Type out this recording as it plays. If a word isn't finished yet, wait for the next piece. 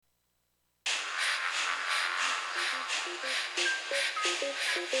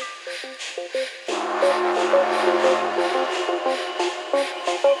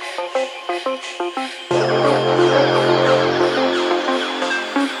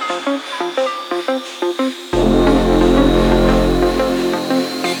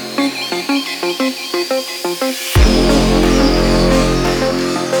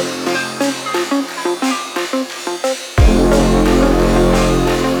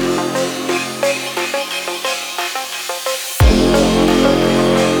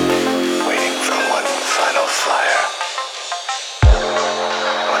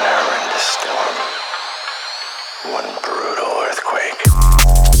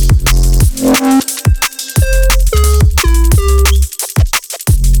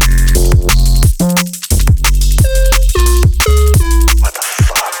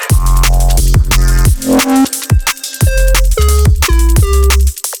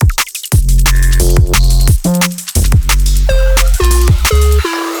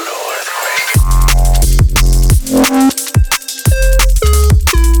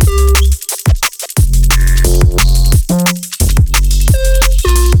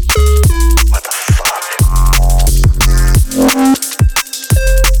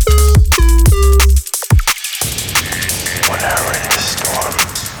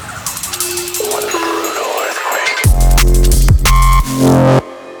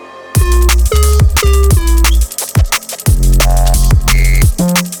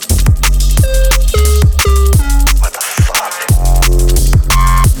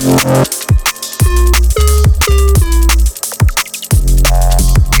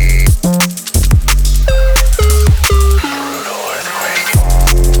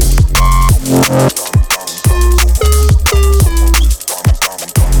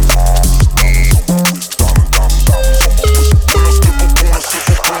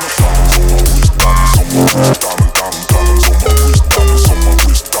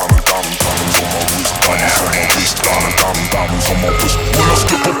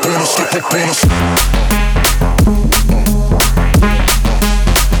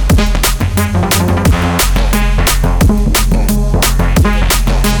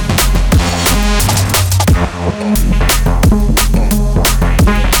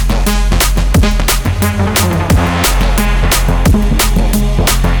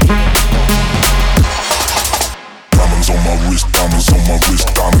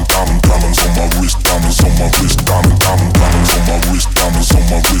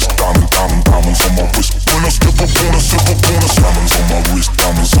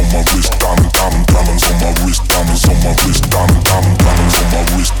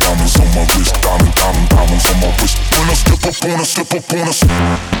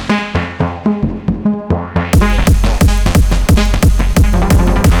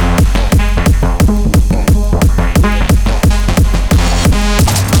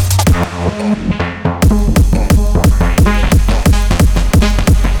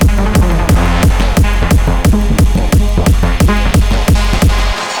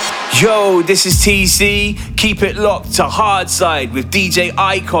Yo, this is TC. Keep it locked to Hardside with DJ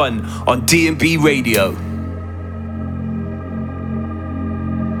Aikhan on D&B Radio.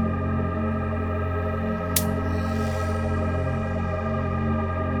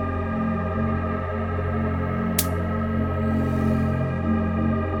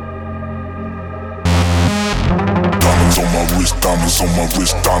 Diamonds on my wrist, diamonds on my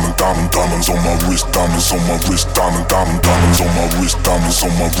wrist, diamonds on my wrist, diamonds on my wrist, diamonds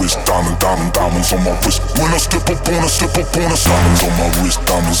on my wrist, diamonds on my wrist. When I step up on us, diamonds on my wrist,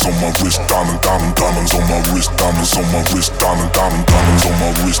 diamonds on my wrist, diamonds on my wrist, diamonds on my wrist, diamonds on my wrist, diamonds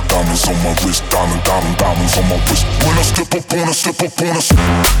on my wrist, diamonds on my wrist. When I step up on us.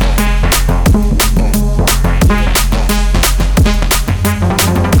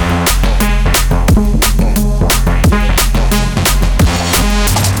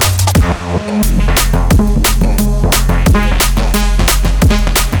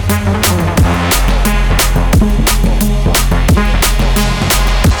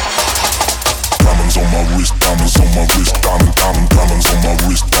 Diamonds on my wrist, diamonds on my wrist, diamonds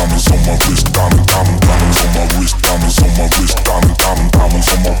on my wrist, diamonds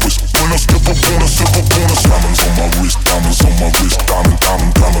on my wrist.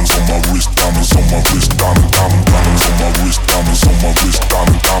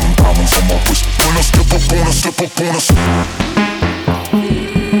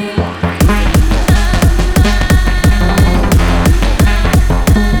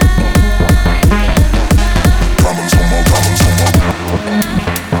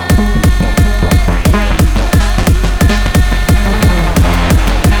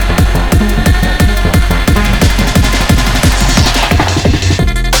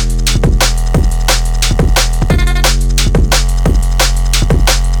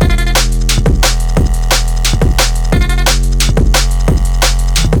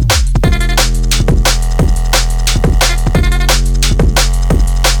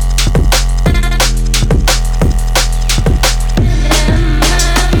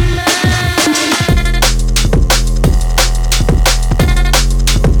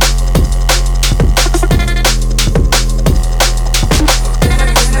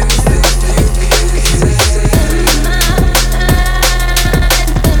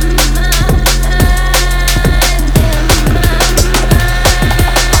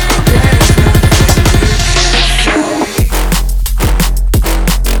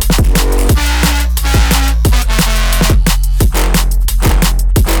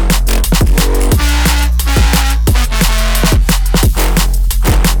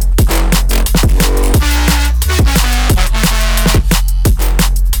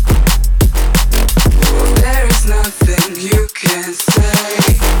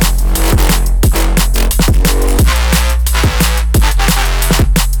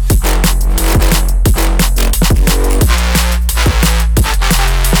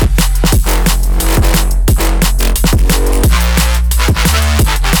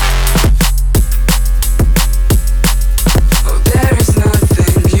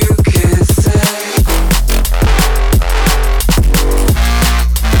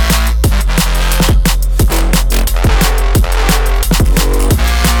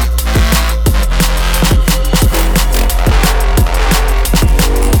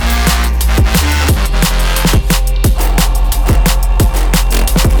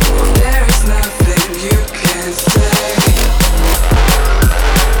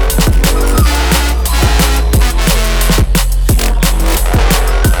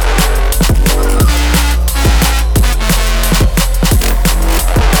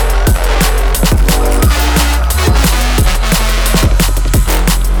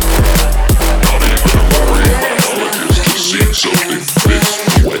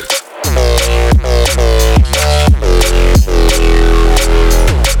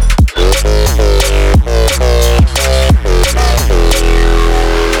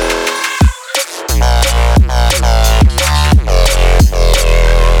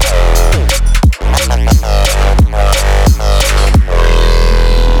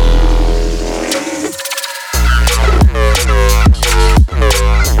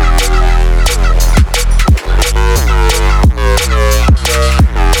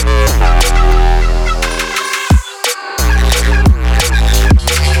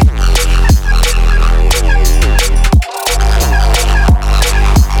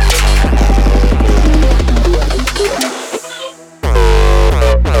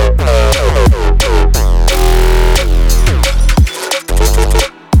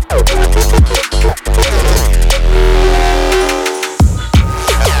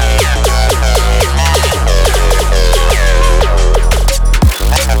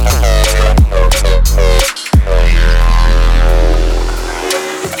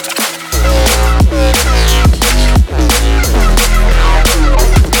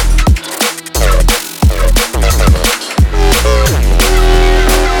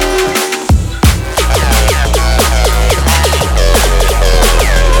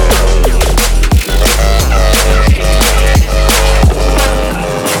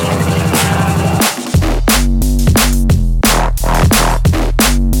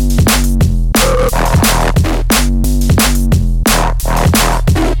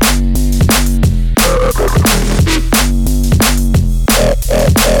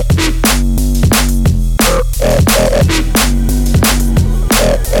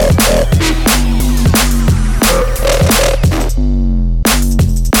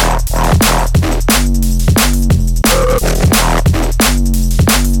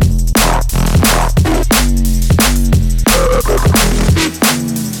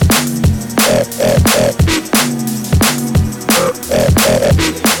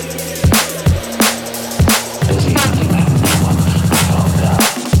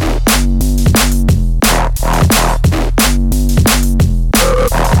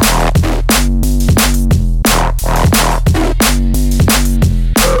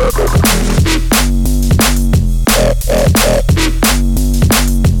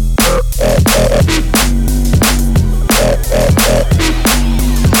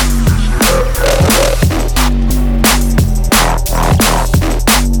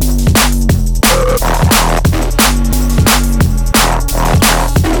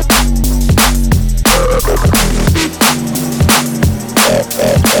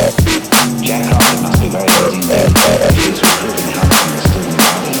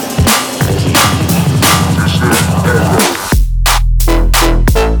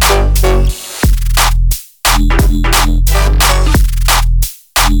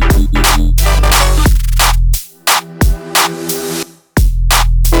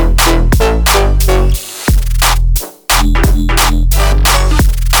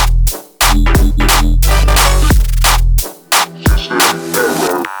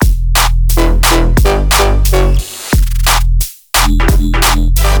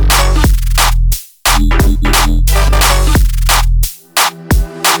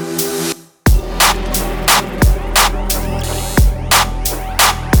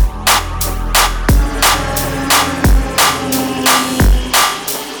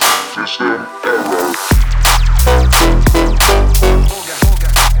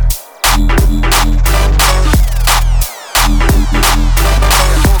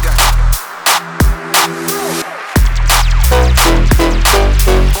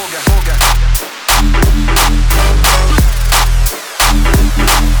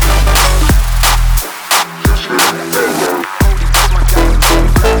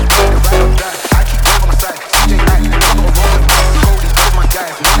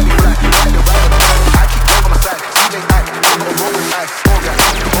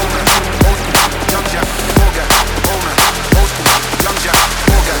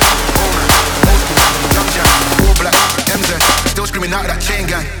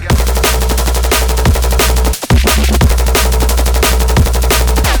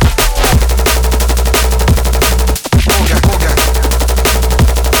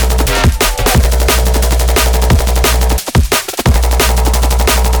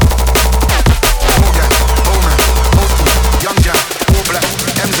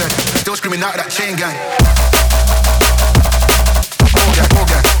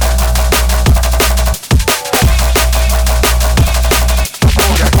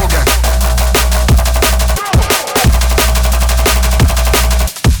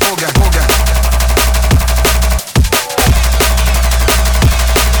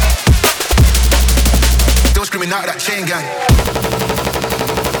 screaming out of that chain gang.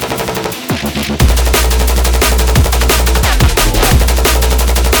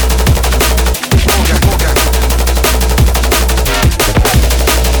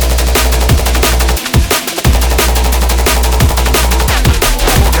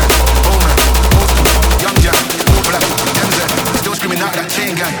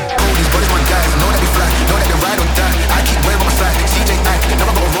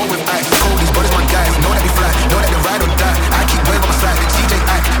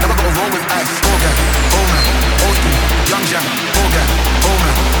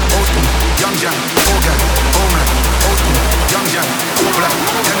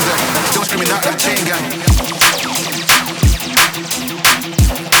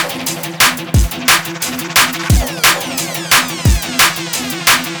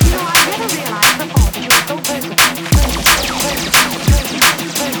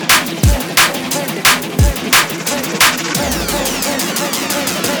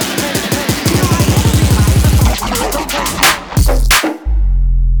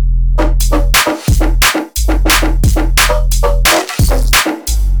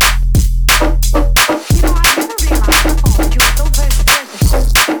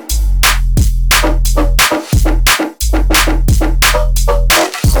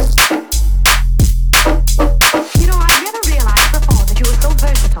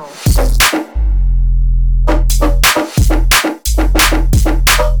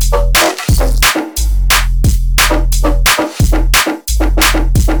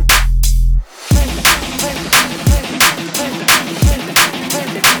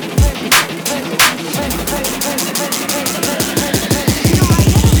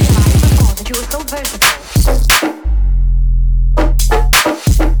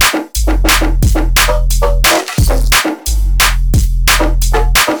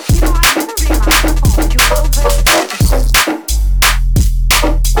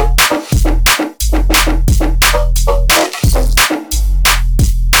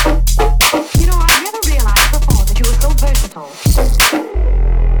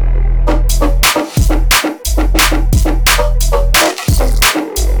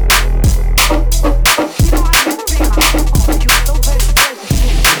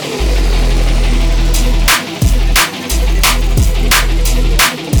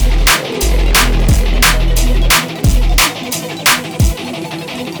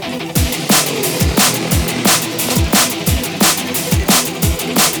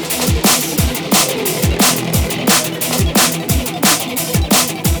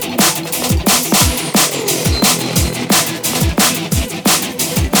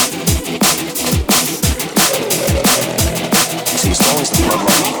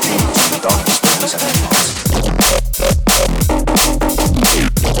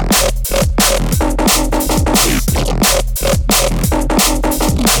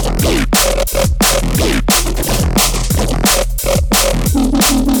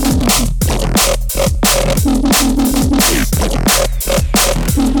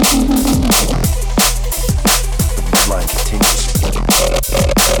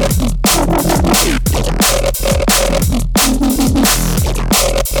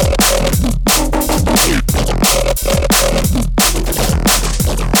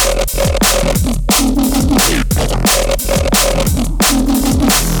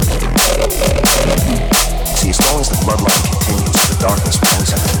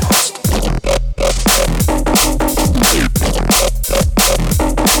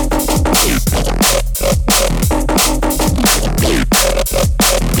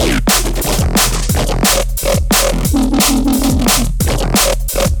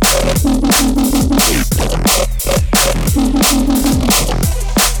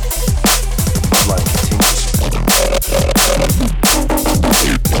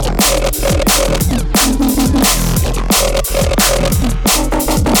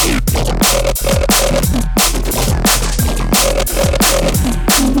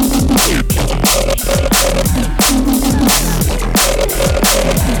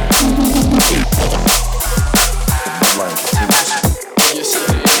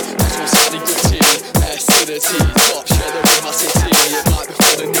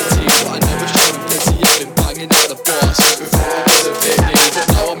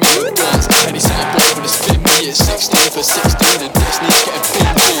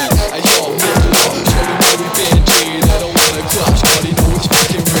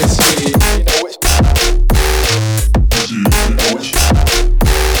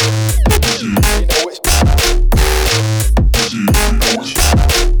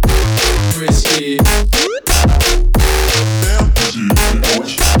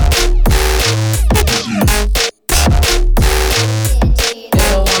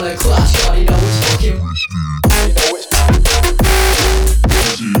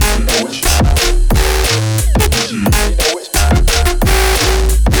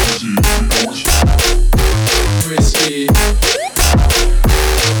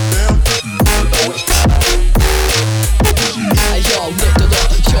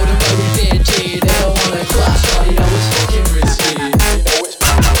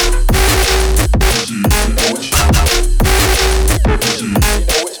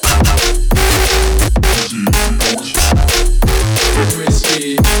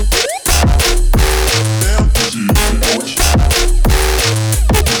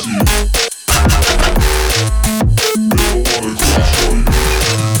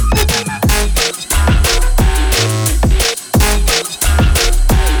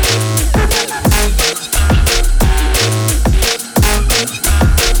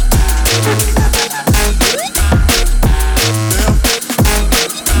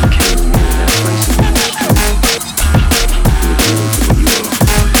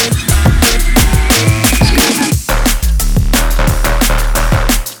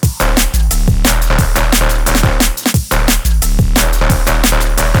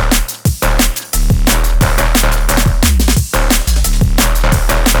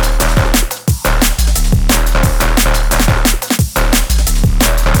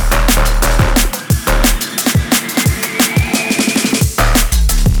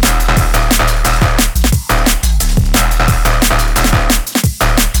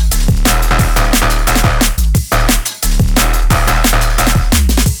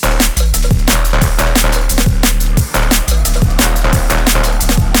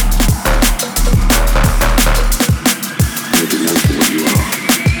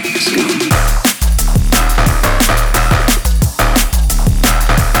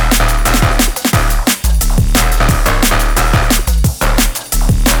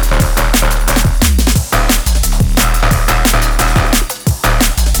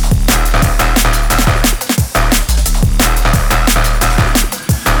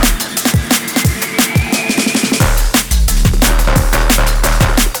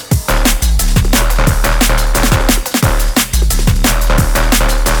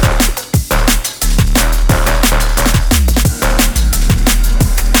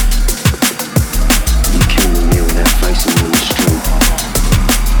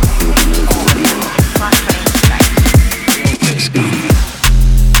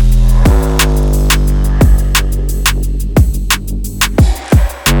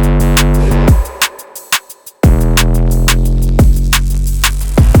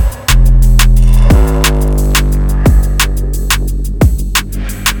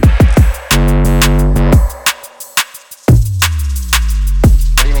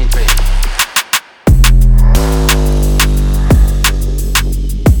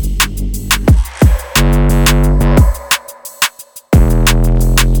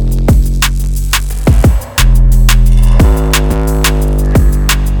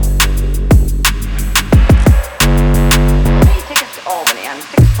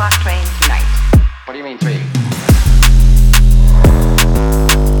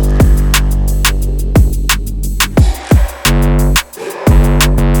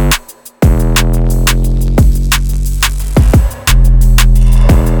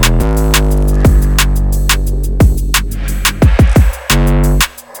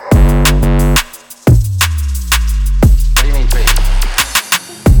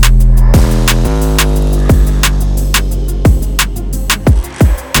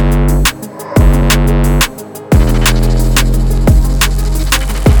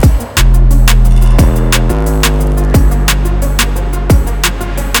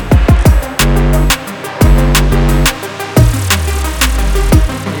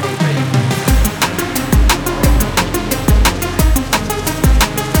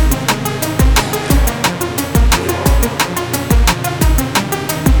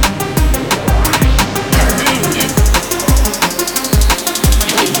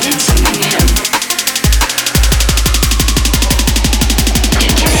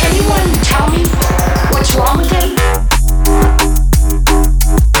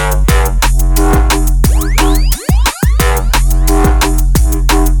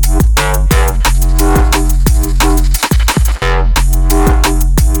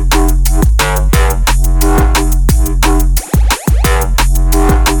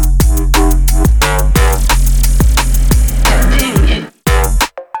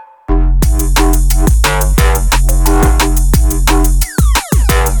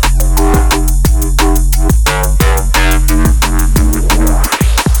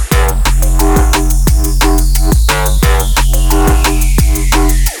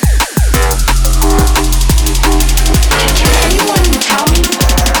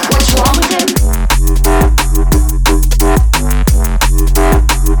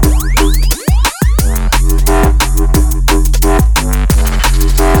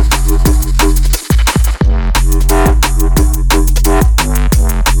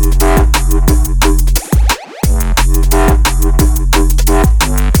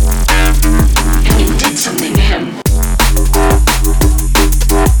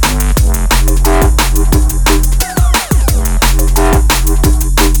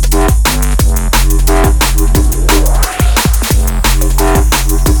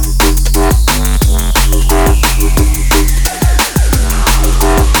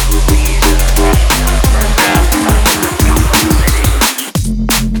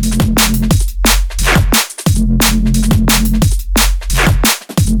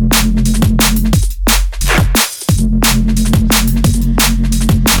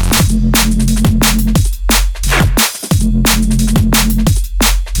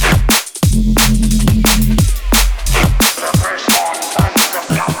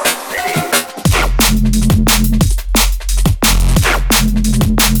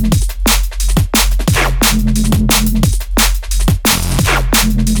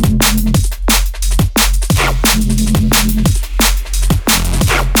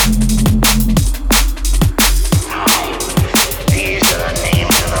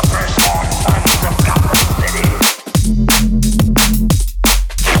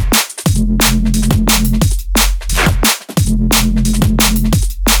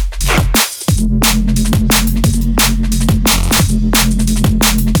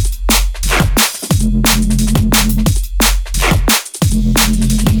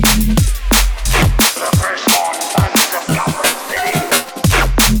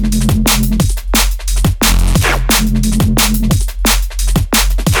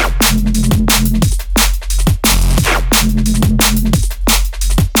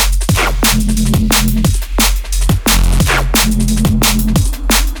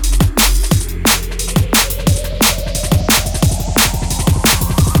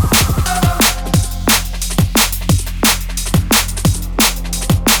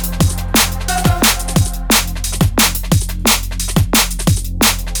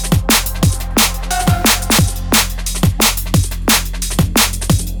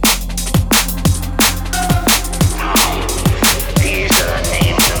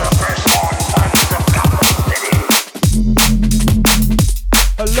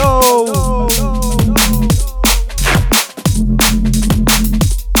 Hello.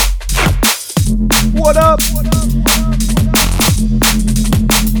 What up?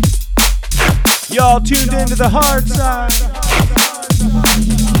 Y'all tuned into the Hardside.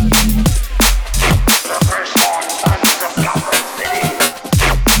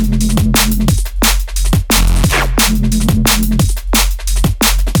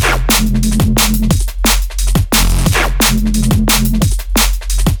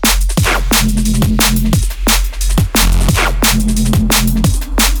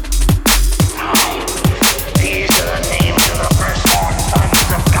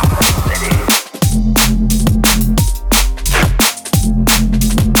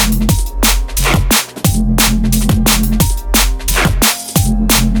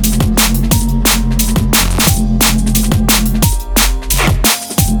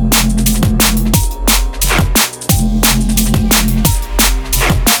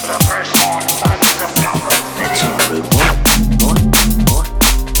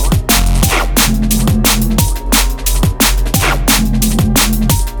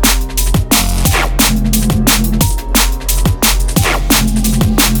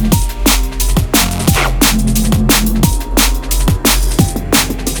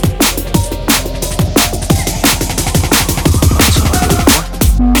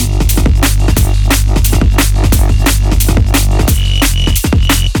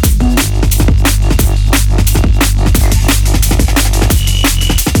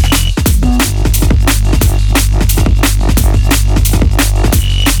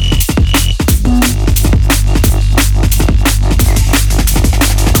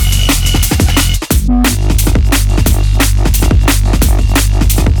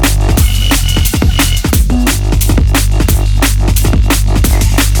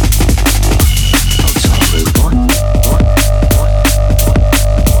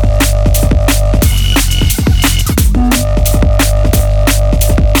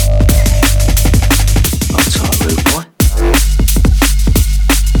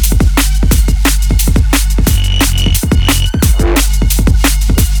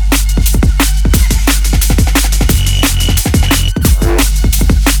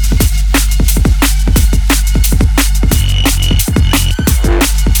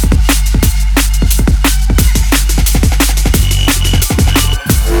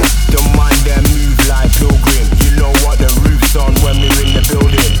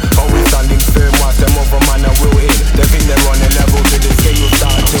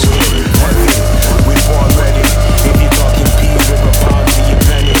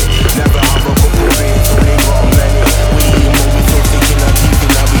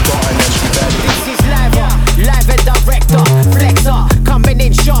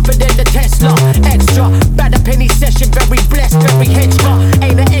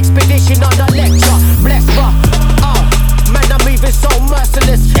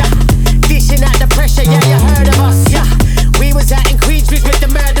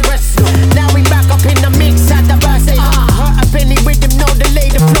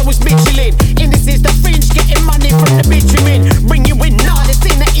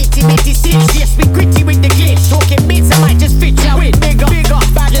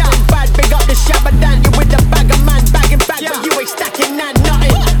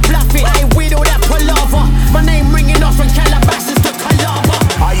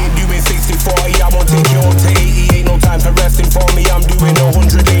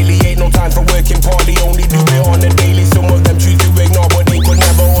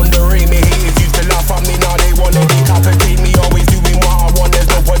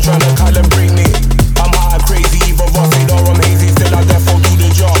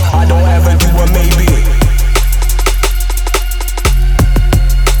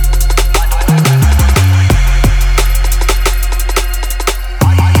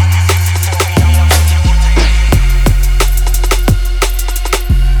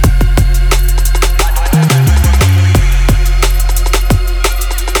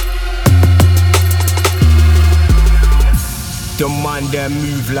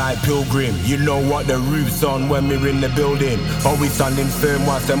 like pilgrim. You know what the roof's on when we're in the building. Always standing firm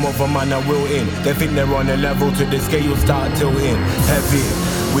whilst them other man are wilting. They think they're on a level to the scale start tilting. Heavy,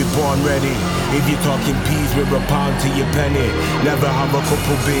 we born ready. If you're talking peas, we're a pound to your penny. Never have a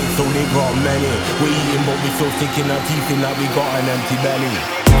couple bits, only got many. We're eating but we still sticking our teeth in that we got an empty belly.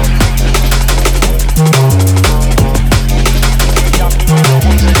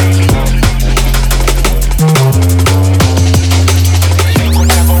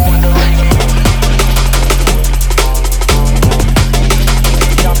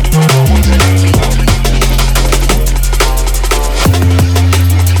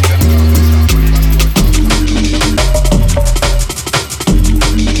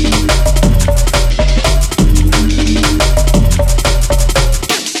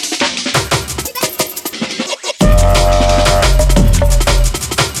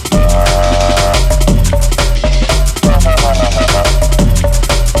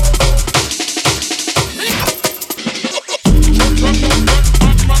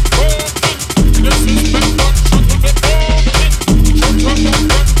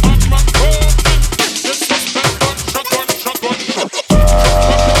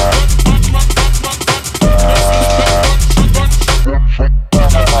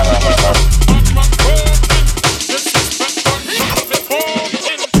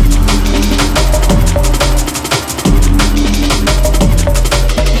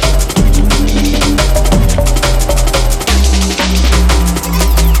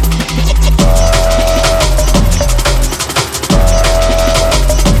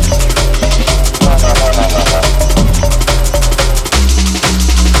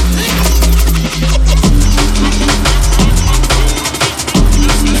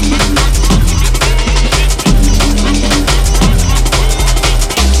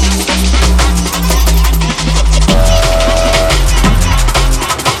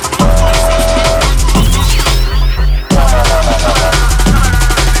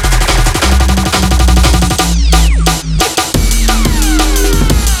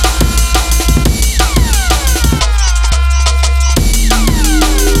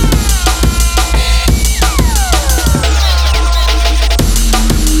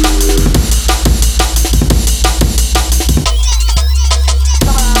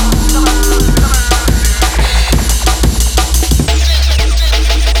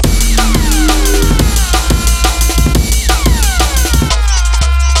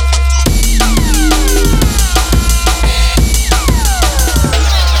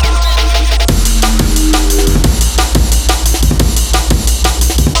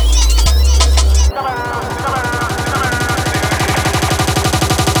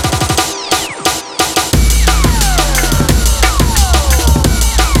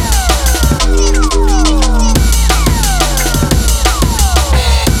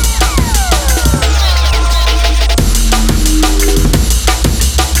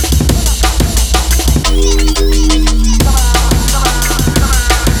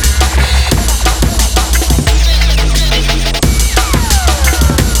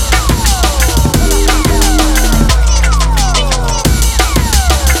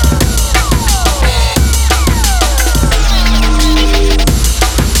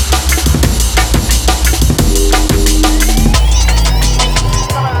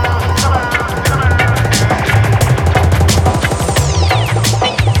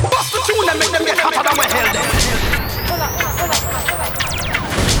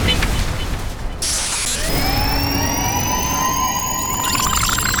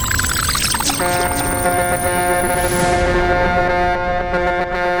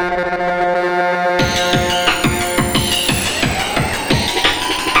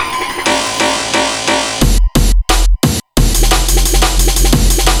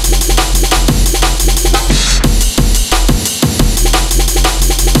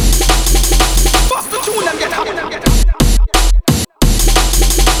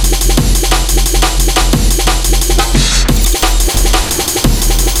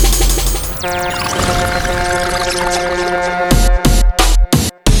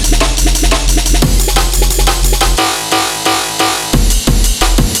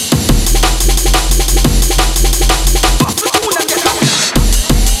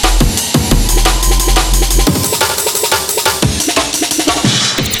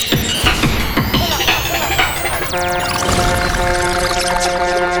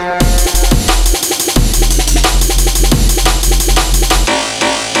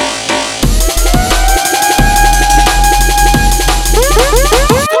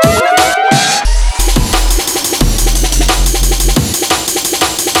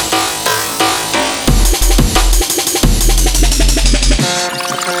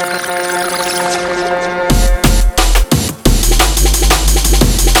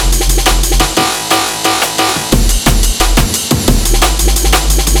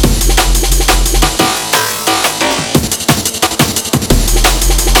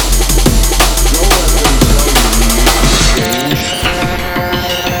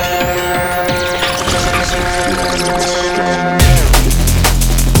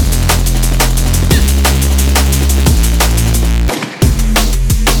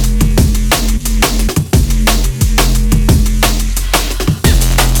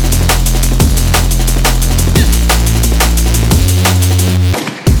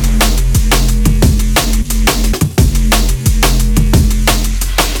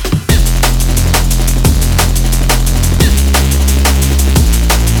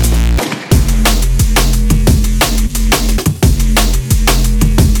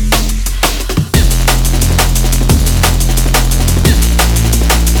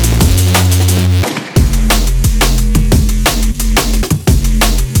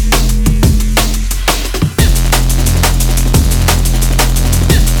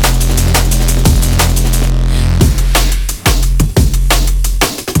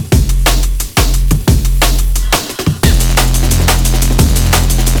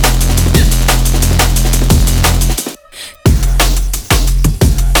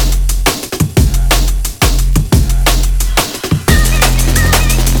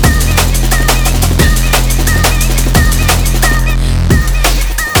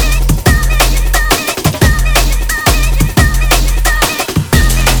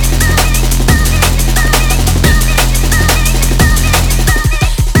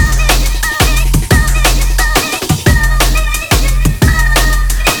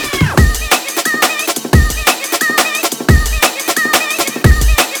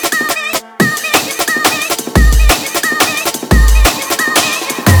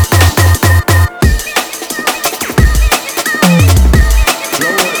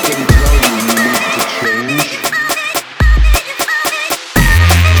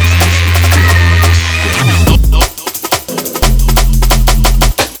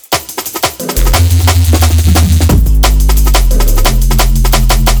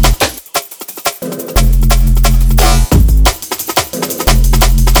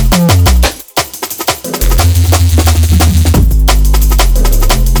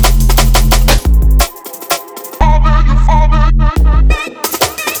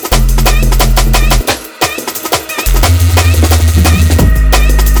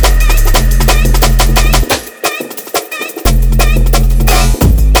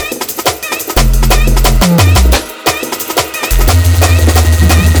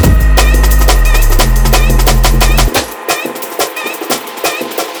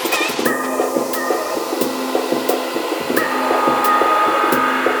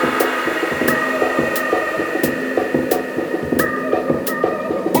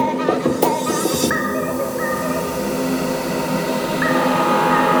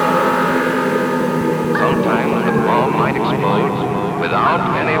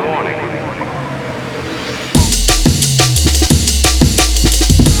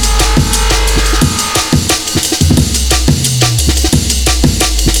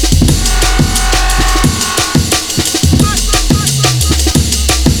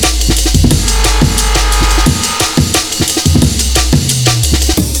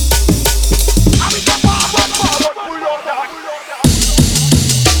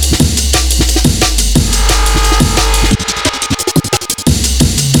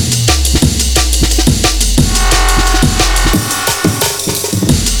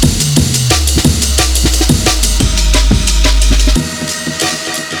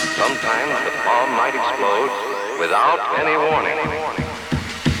 might explode without any warning.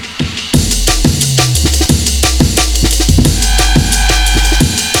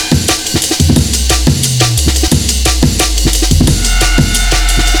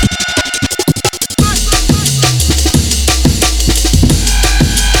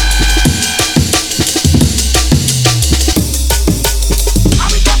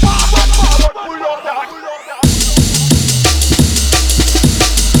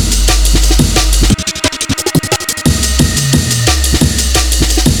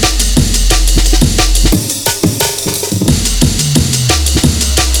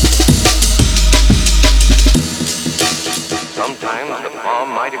 Sometimes the bomb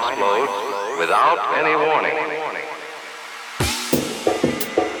might explode without any warning.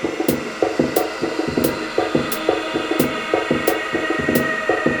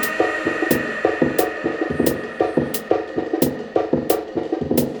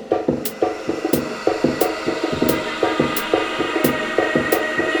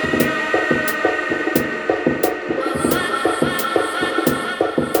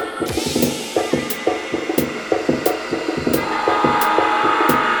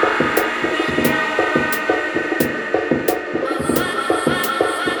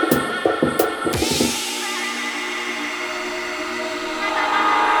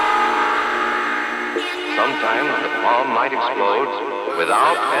 Sometimes the bomb might explode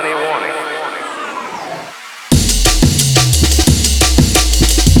without any warning.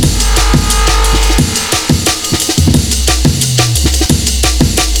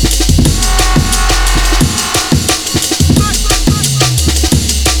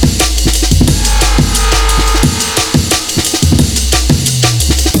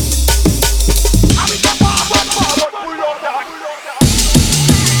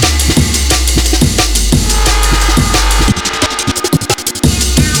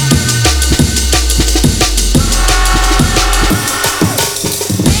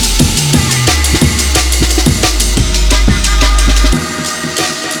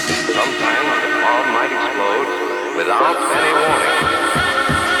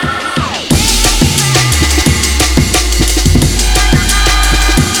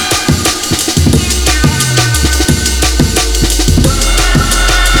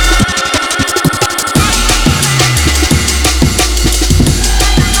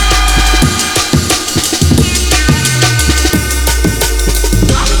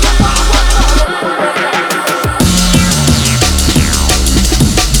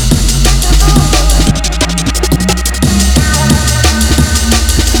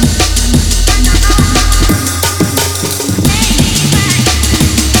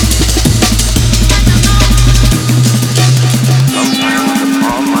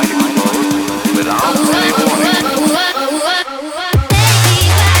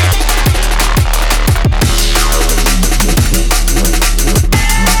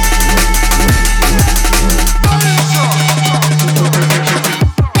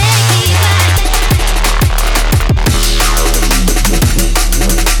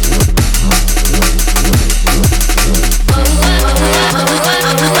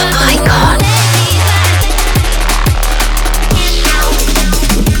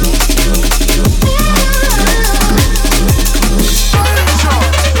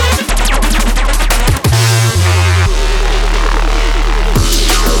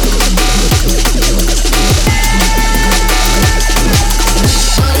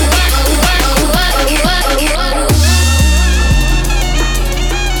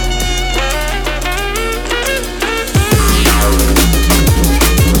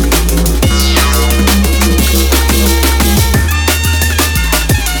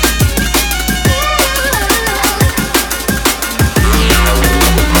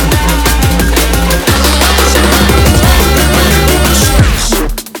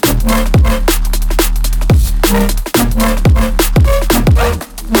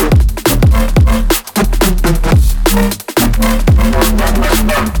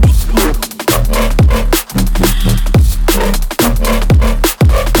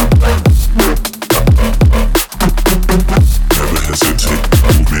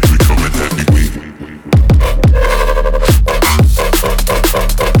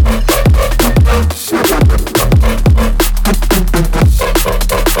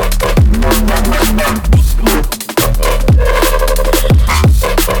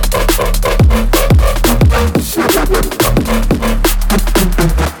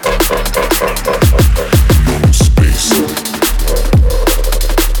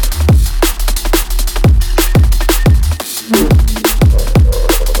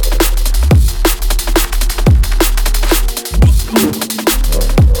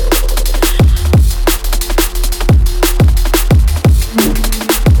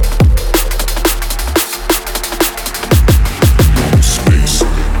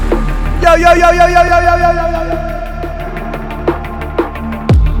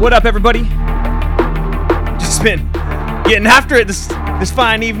 What up, everybody? Just been getting after it this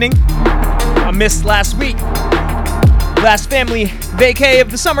fine evening. I missed last week. Last family vacay of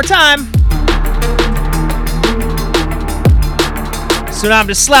the summertime. So now I'm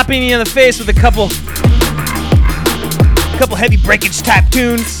just slapping you in the face with a couple heavy breakage type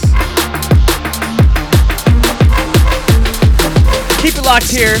tunes. Keep it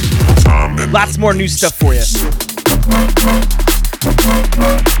locked here. Lots more new stuff for you.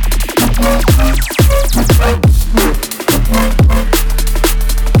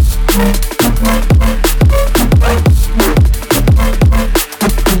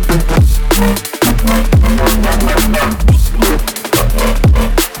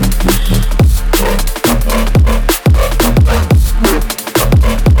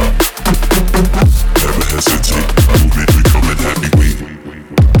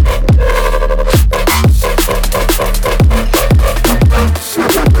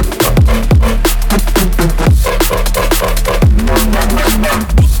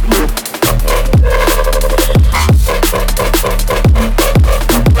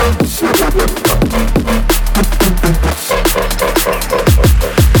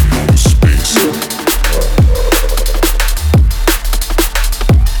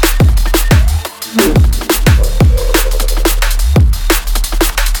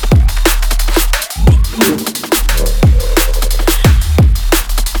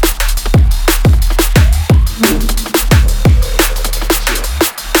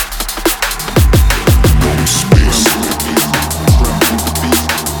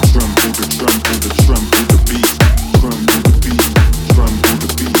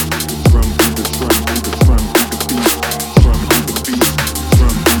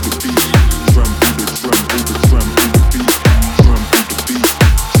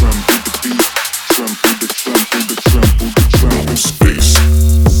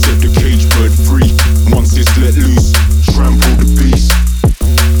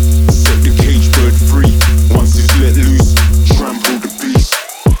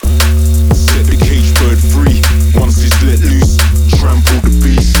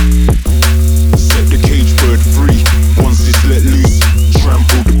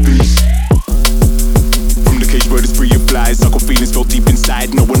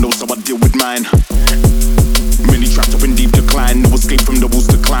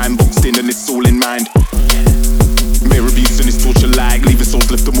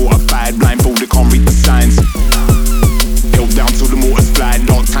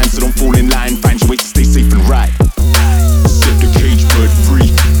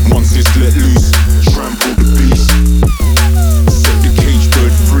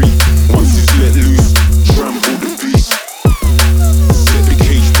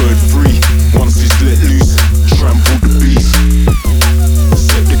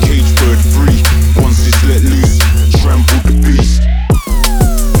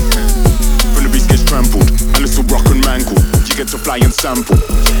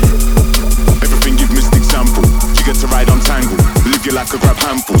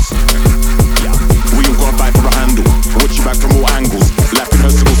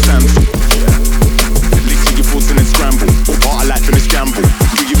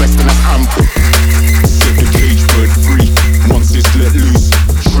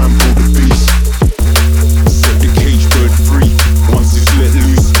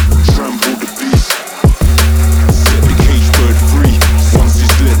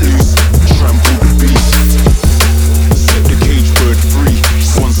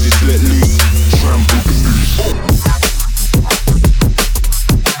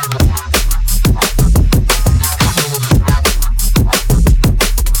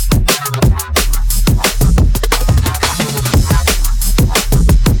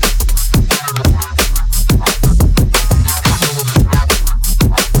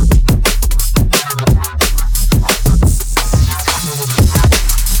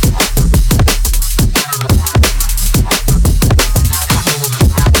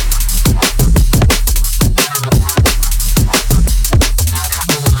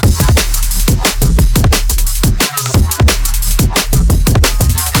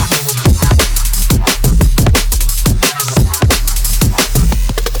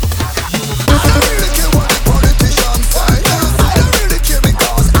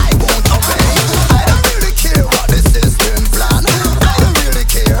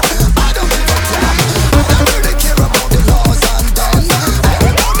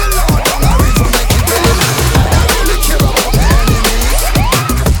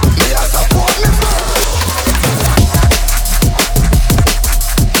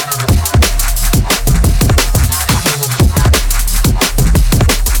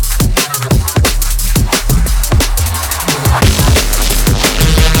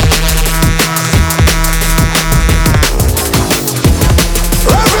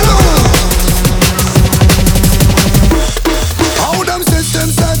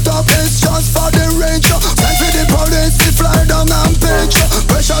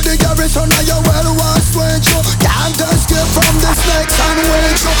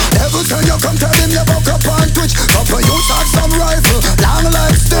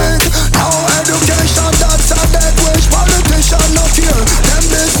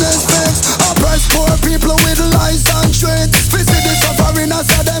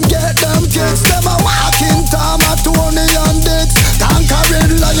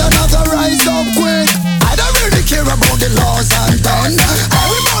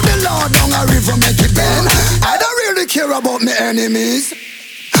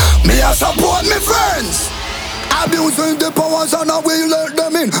 Me a support me friends. Abusing the powers and now we let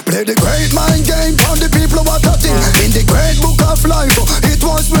them in. Play the great mind game on the people what a thing. In the great book of life, it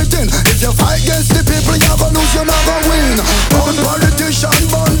was written. If you fight against the people, you never lose, you never win. Born politician,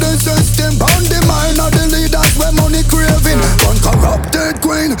 born the system, born the mind of the leaders where money craving. Born corrupted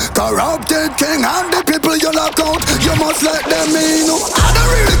queen, corrupted king, and the people you lock out, you must let them in. I don't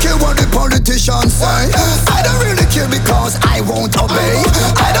really care what the politicians say. I don't really care because I won't obey.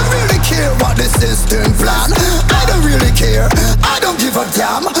 I don't really care what the system plan. I don't really care, I don't give a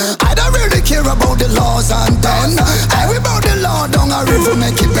damn. I don't really care about the laws and then I will about the law down a river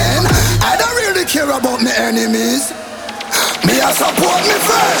make it bend. I don't really care about my enemies. Me I support my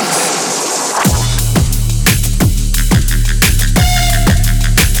friends.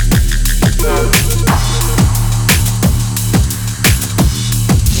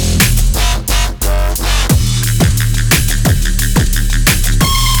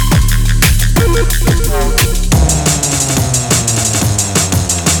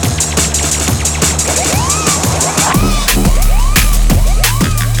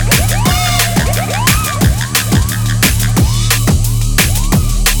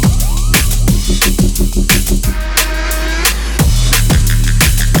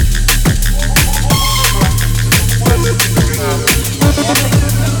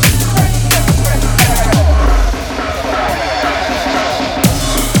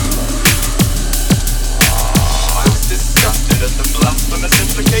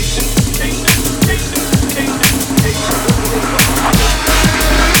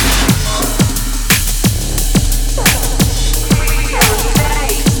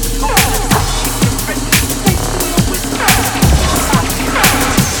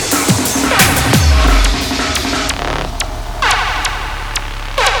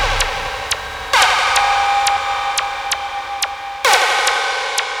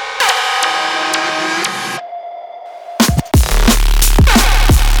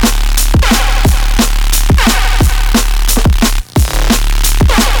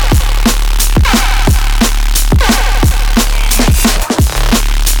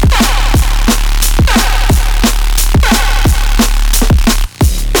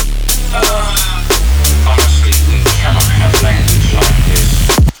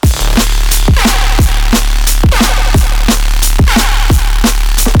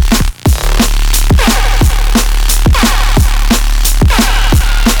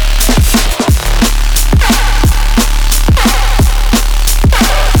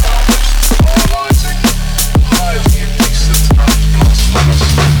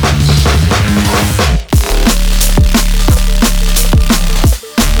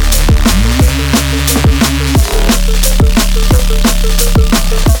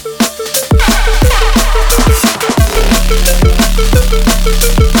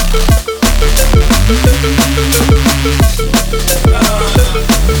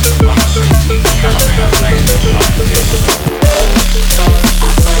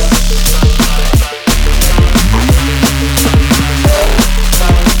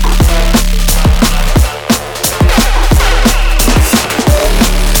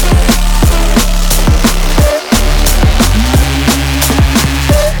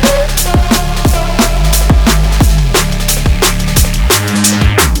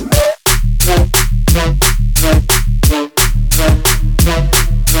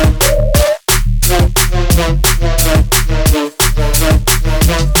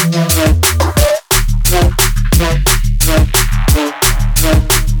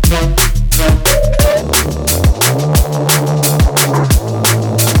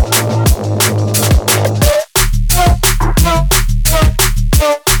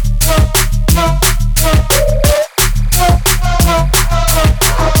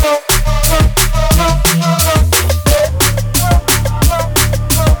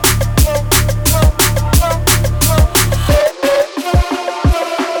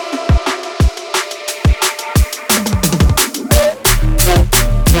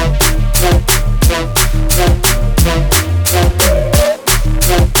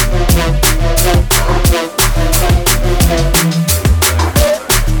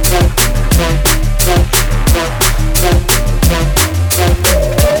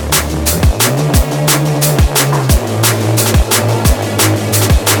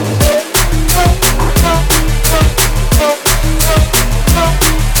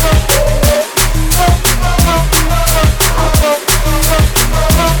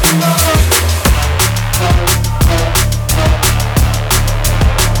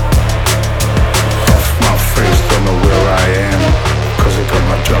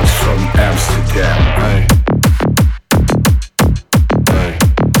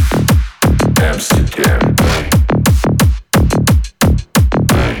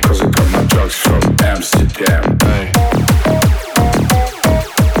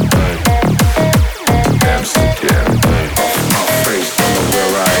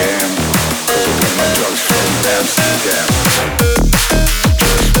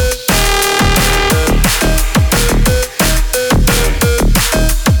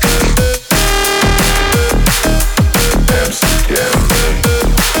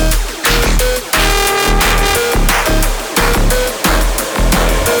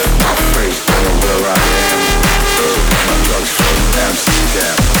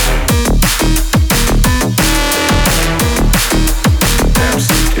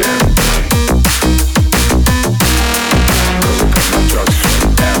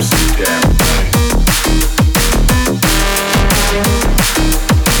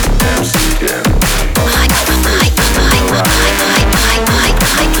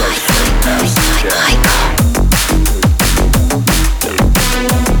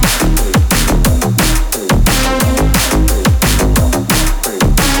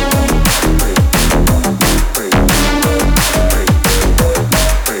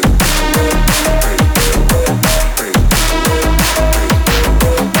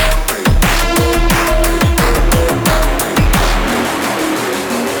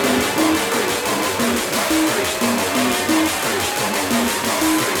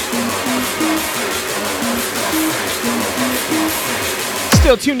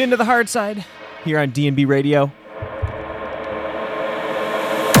 tuned into the Hardside here on D&B Radio.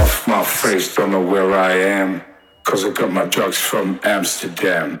 Off my face, don't know where I am, cause I got my drugs from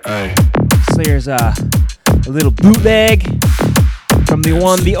Amsterdam. So here's a little bootleg from the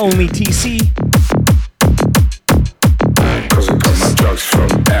one, the only TC. Cause I got my drugs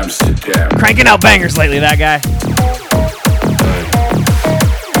from Amsterdam. Cranking out bangers lately, that guy.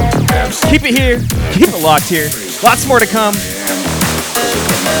 Keep it here, keep it locked here. Lots more to come.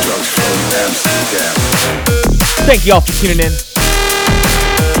 Thank you all for tuning in.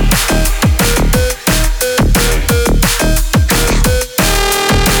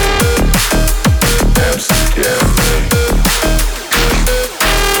 Amsterdam.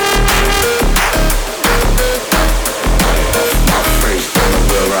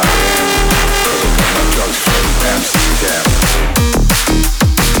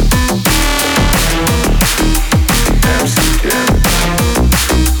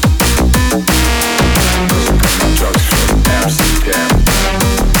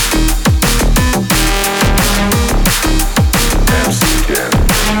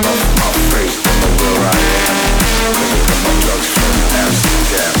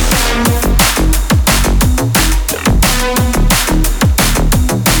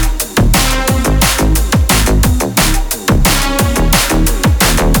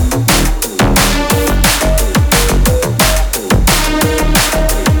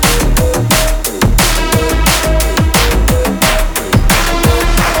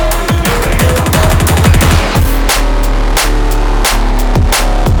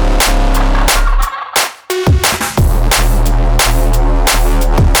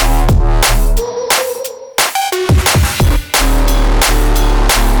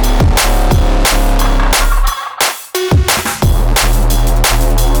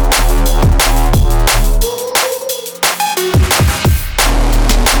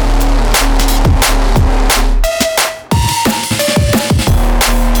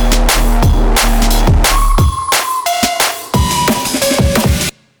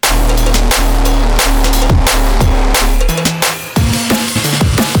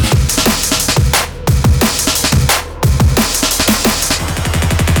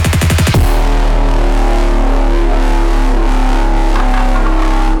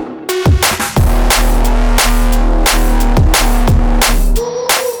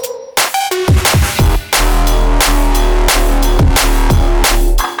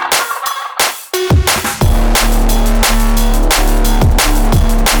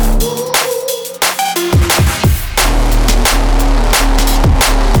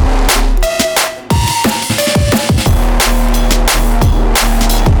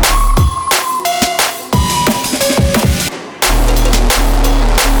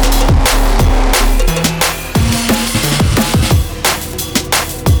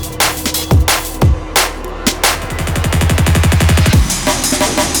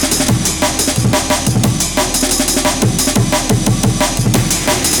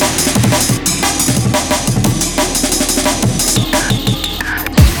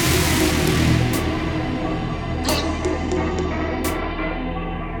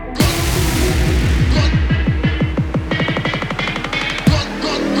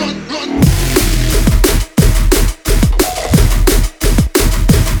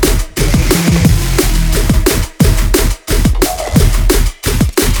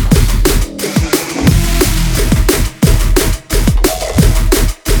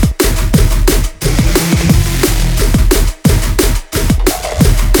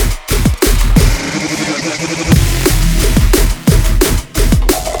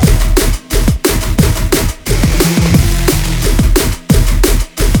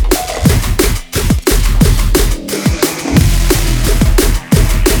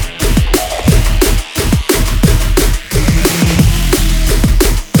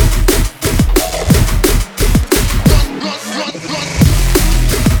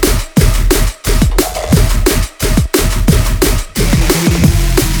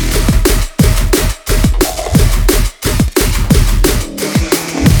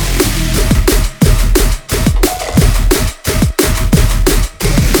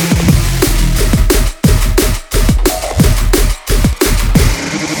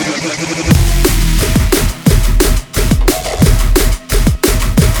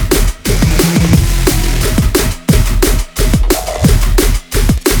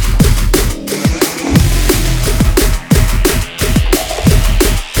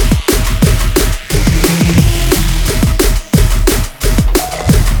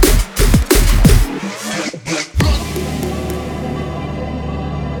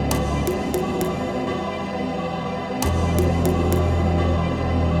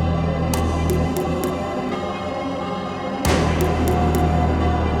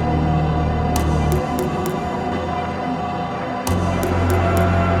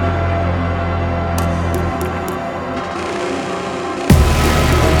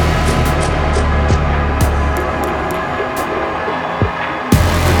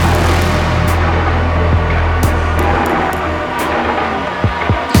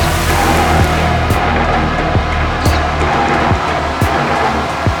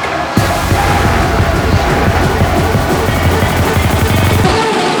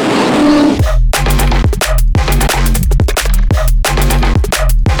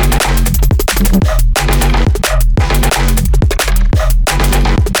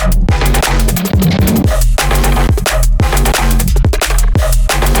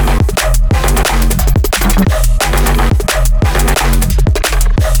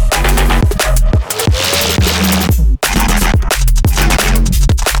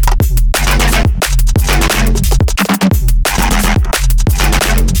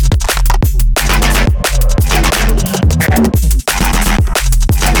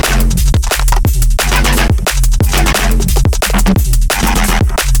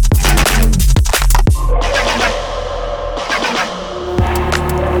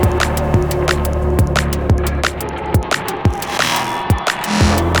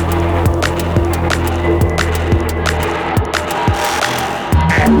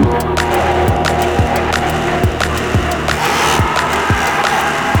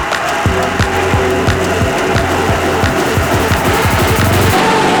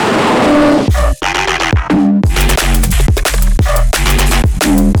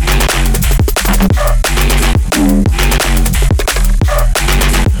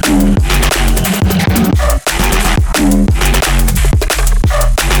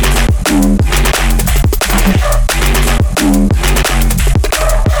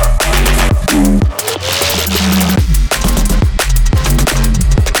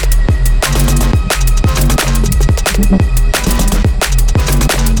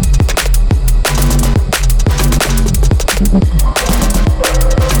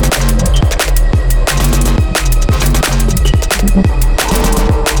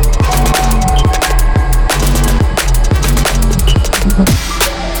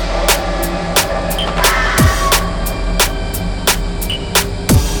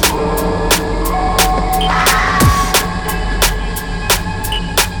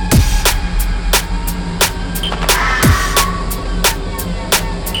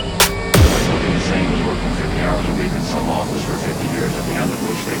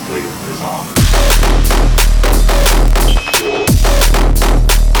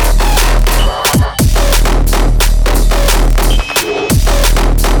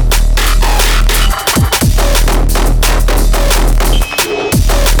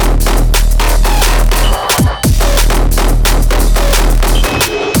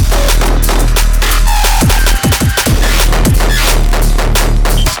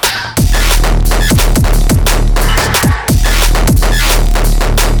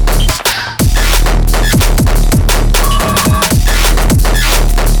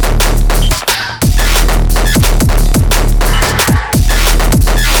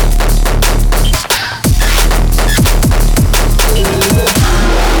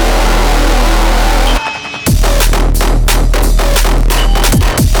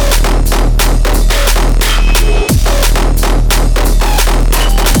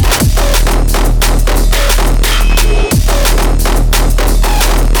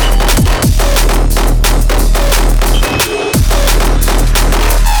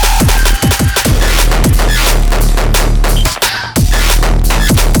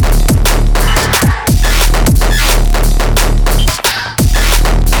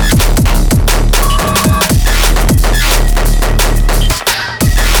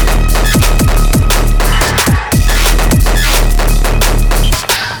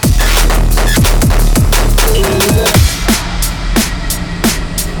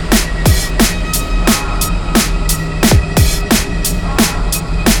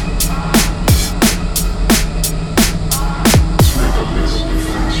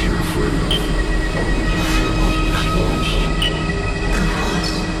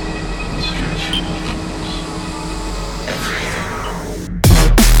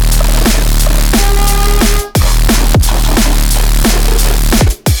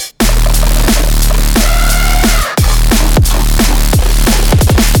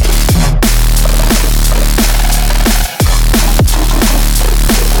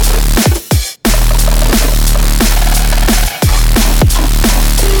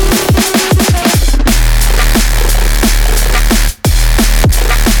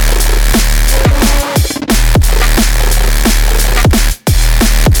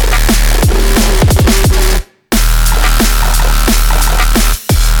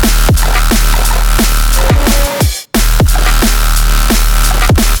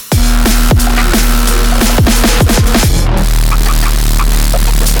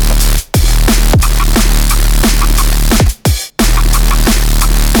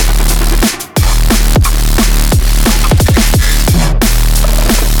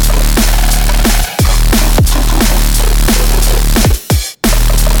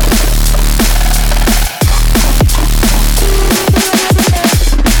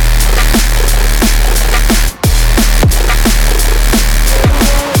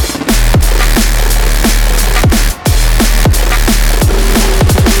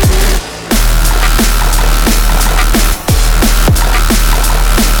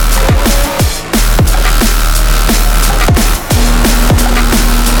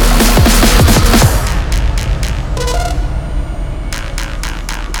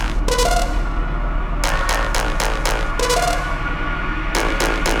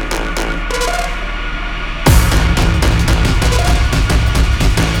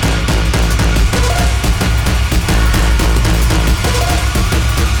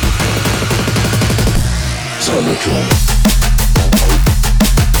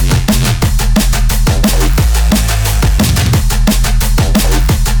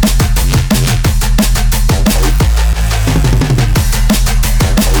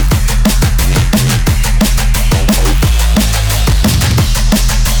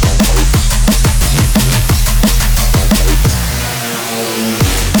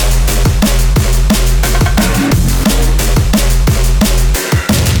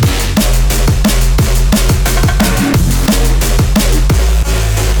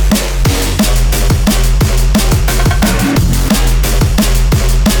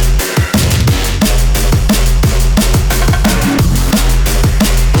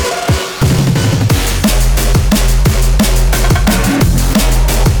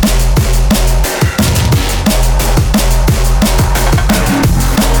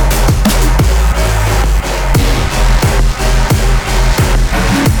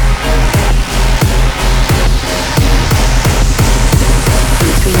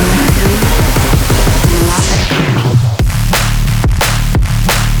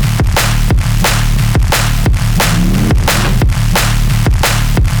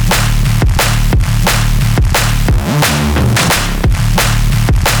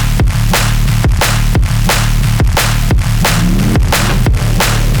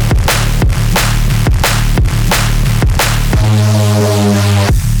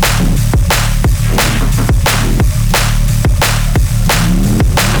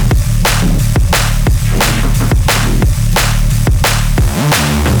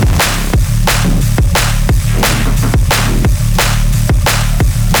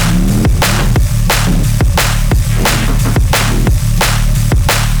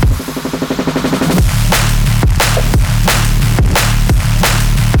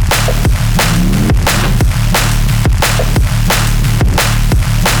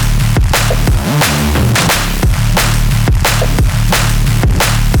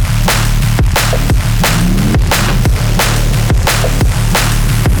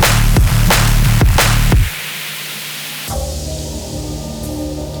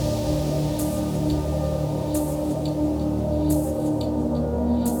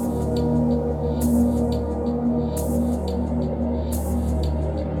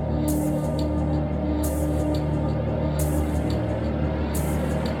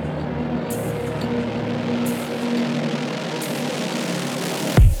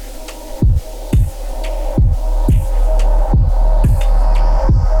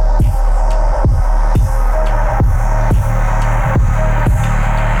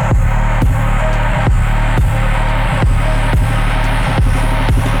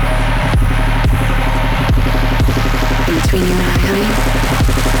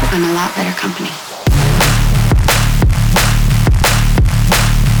 a lot better company.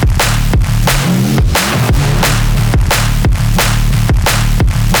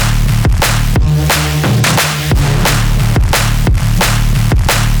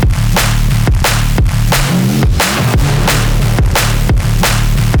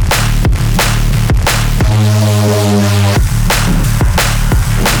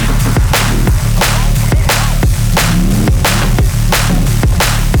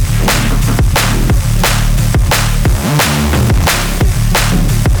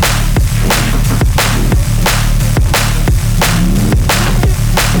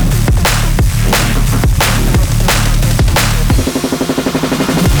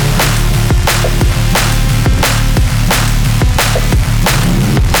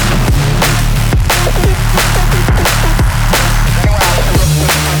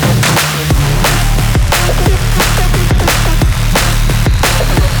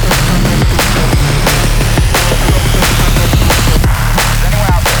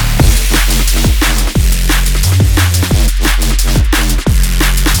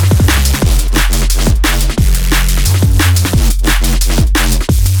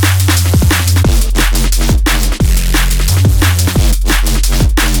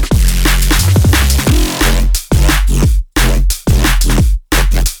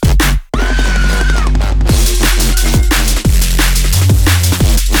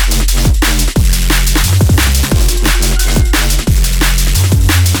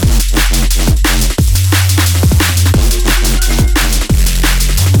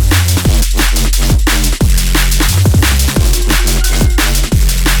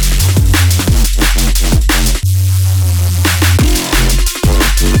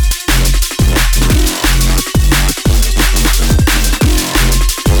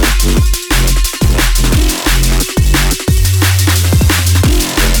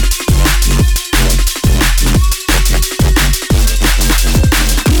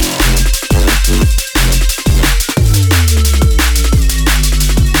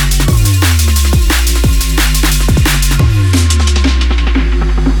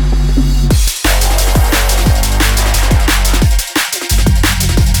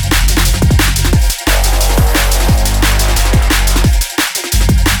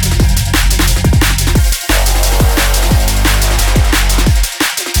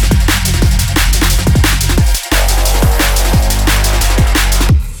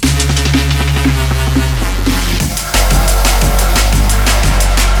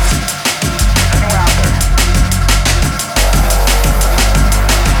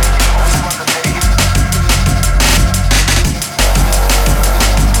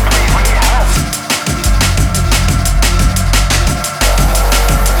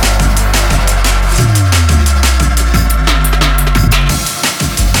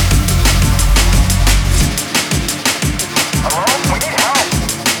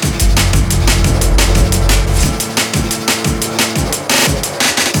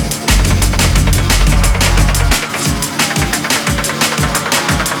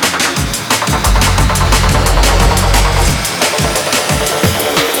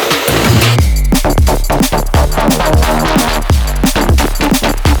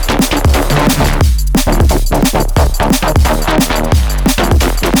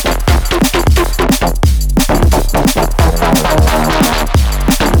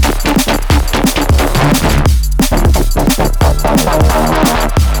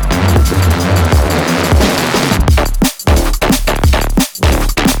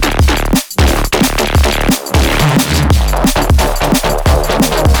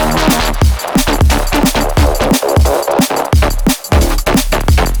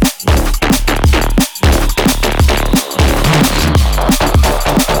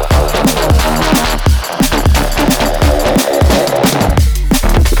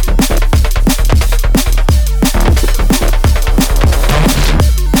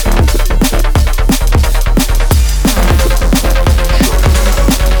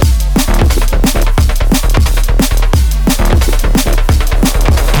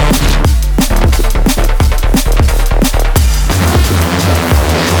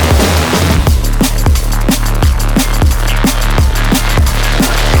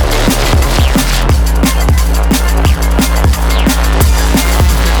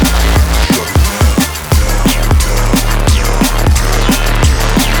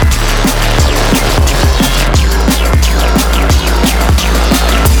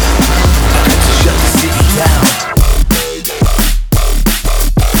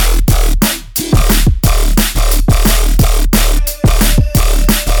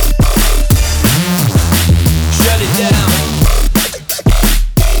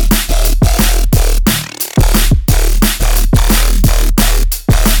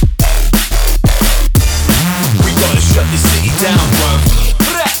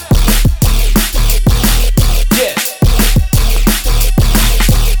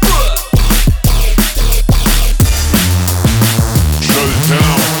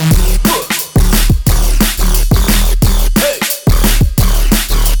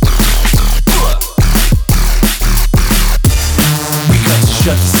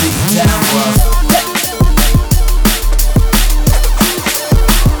 the city down, bro.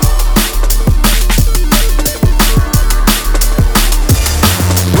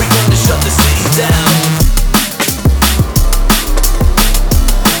 Shut the city down.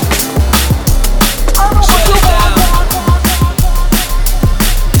 Shut it down.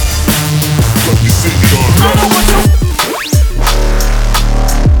 Let me see you.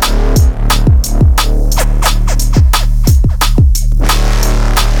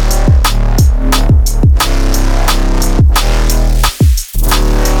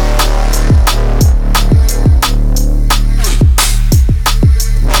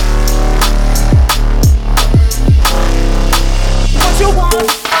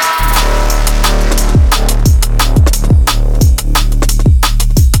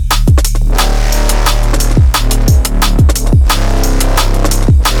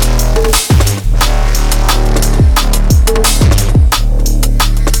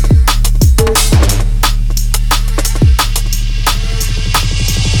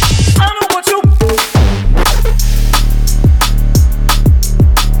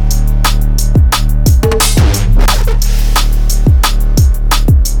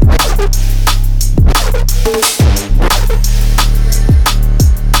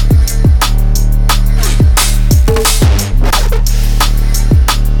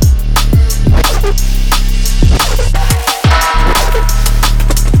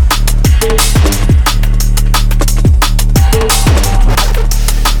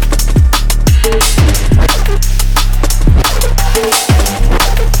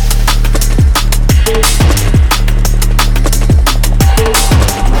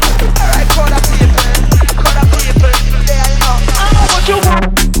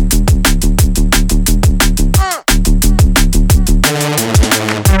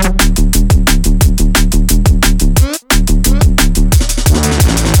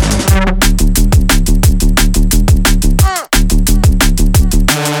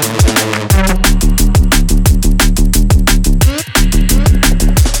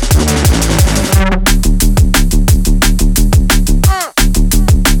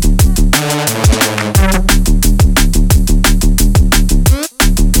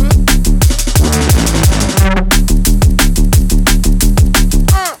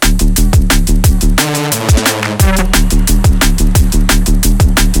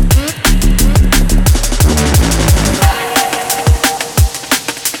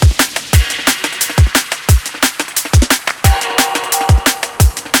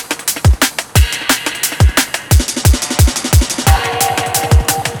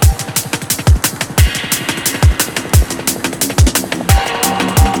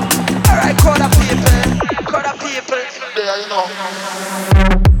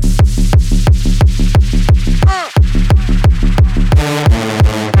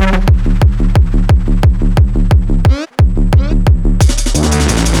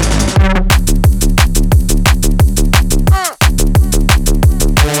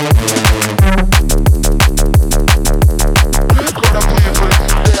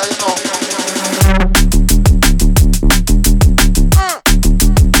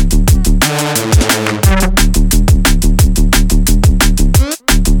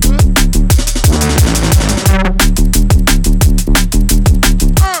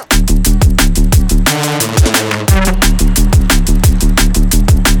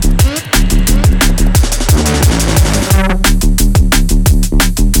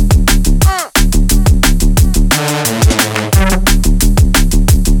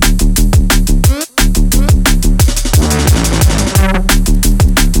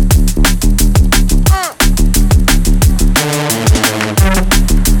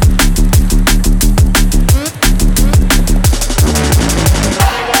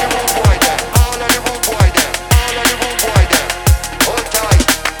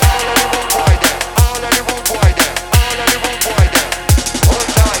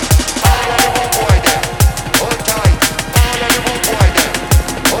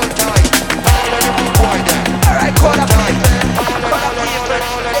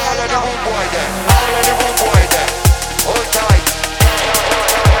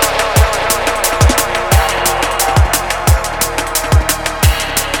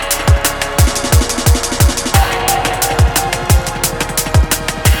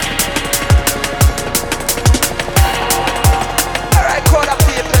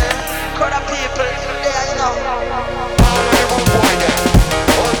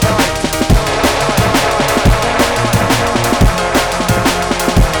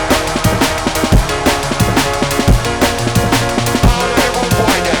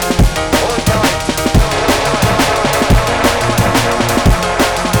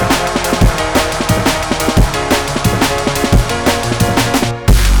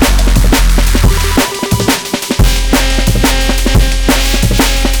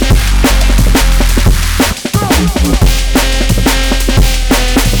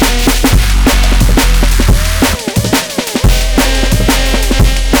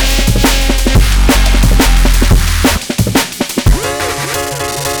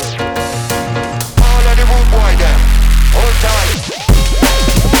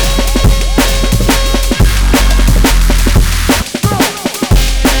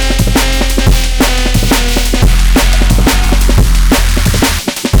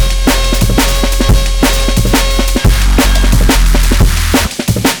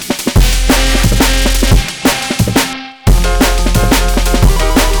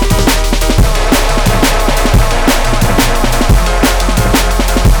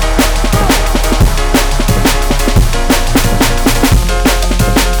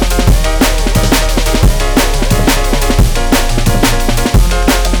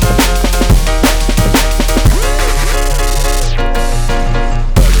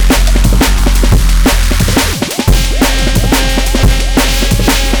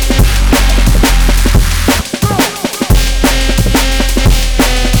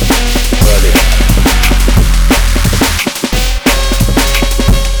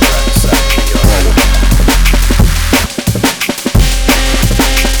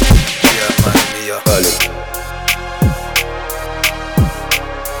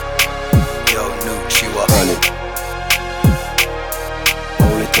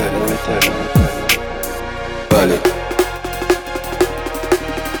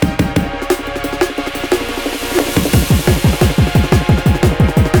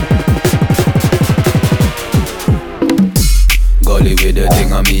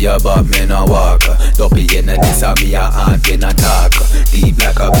 in this and me a aunt when I talk. Deep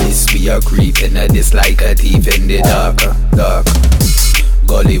like a bliss, we a creep in this like a thief in the dark.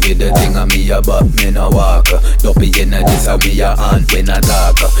 Gully with the thing and me a but me no walk. Dopey in this and me a aunt when I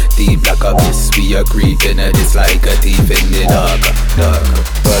talk. Deep like a bliss, we a creep in this like a thief in the dark.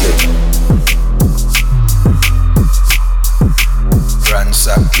 Gully.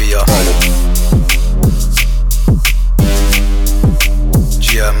 Ransack beer.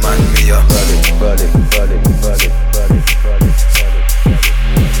 German me a buddy.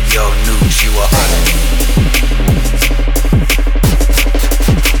 Yo, news you a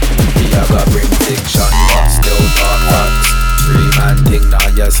me a got bring fiction, but still talk facts. Free man thing now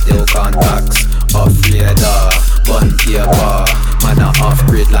you still contacts. Off radar, gun paper. Man a off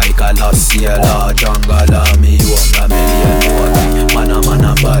grid like a lost sailor. Jungle me home a million water. Man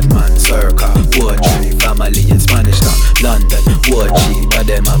a bad man circa. Poetry, family in Spanish town. London, Wochi, but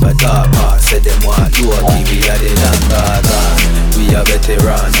them have a dark pass. Say them want low key, we are the Langada. We a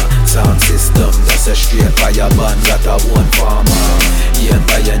veteran, sound system. That's a straight fire band, got a one farmer. Ian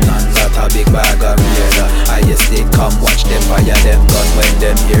by a none, got a big bag of radar. I just they come watch them fire them gun when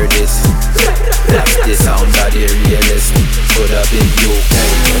them hear this. That's the sound of the realist. Could have been UK,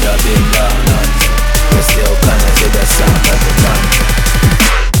 could have been Ghana. We're still gonna to the sound of the gun.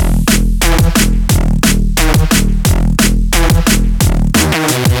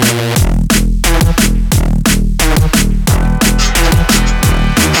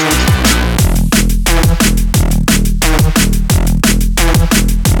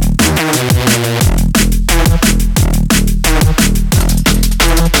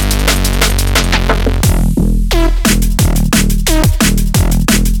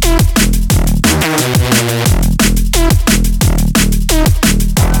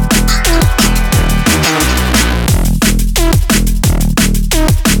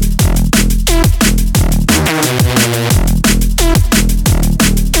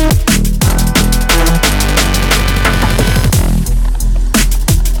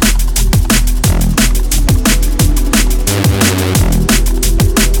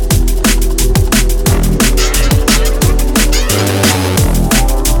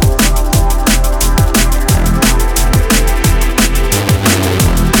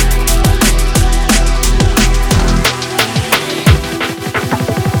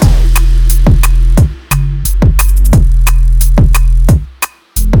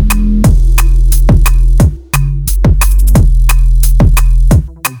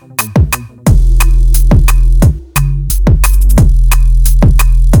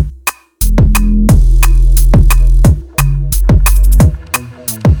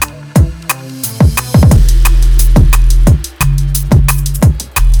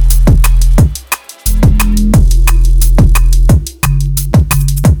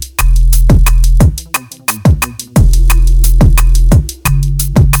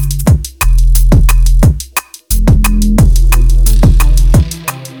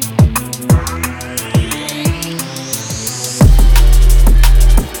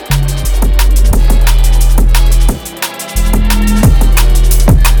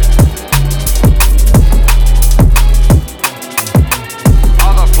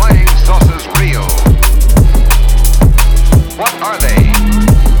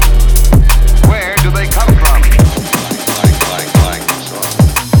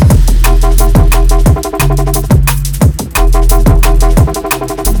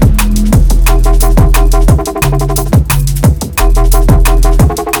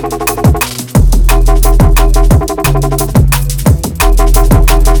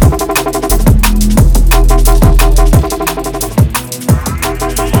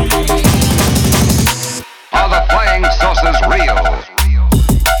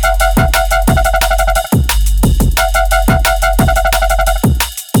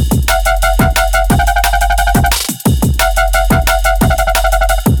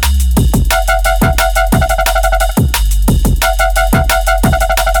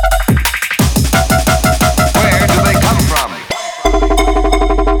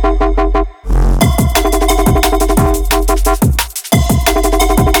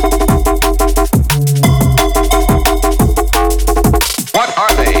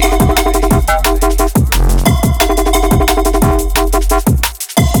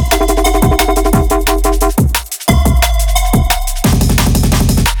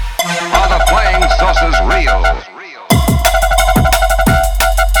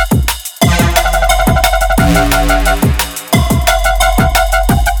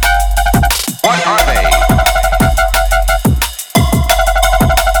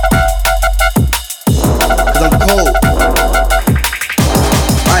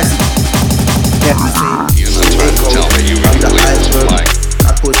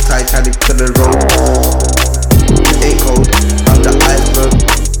 the road. Ain't cold, I'm the iceberg.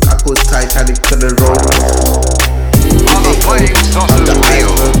 I cause Titanic to the road. Other playing sources of steel.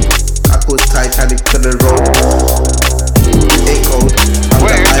 I cause Titanic to the road. Ain't cold, I'm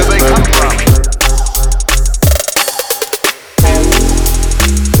Where the do they come from?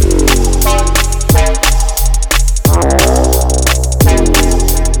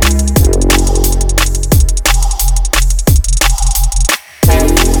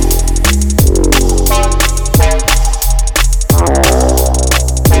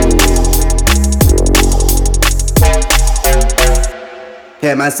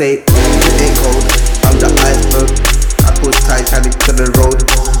 Yeah, man say, ain't cold, I'm the iceberg. I put Titanic to the road.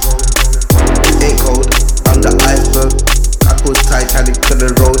 Ain't cold, I'm the iceberg. I put Titanic to the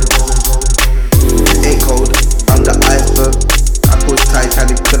road. Ain't cold, I'm the iceberg. I put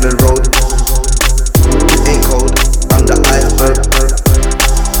Titanic to the road. Ain't cold, I'm the iceberg.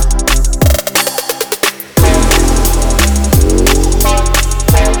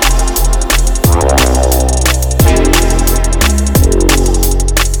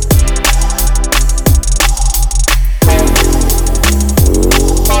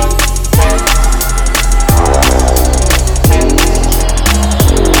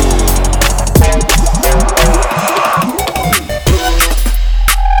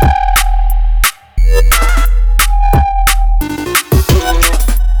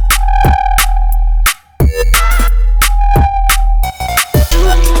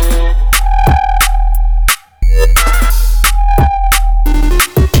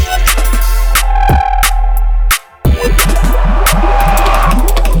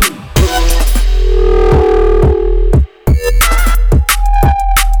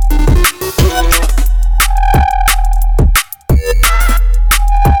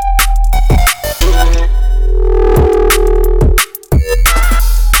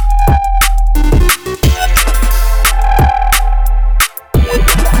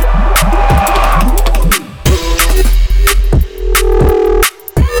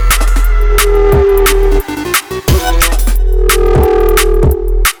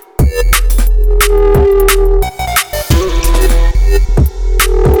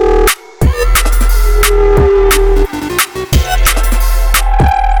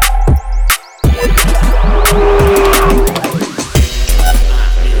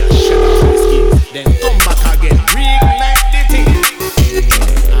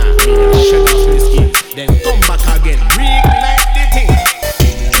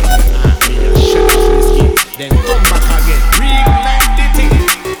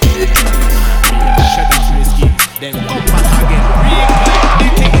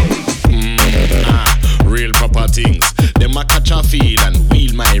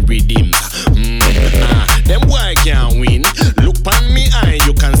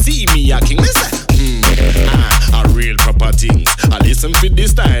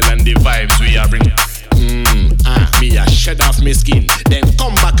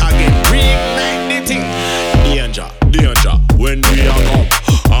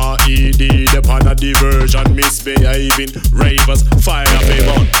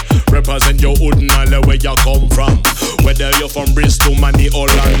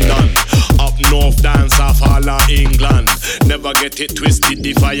 It twisted,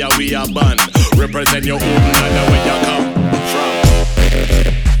 the fire we are burn. Represent your own and where you come from.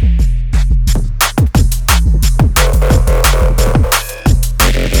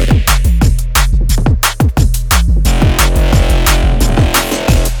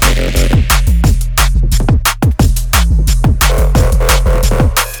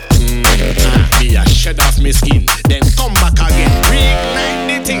 Me a shed off my skin, then come back again, reignite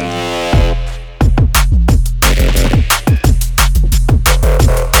the thing.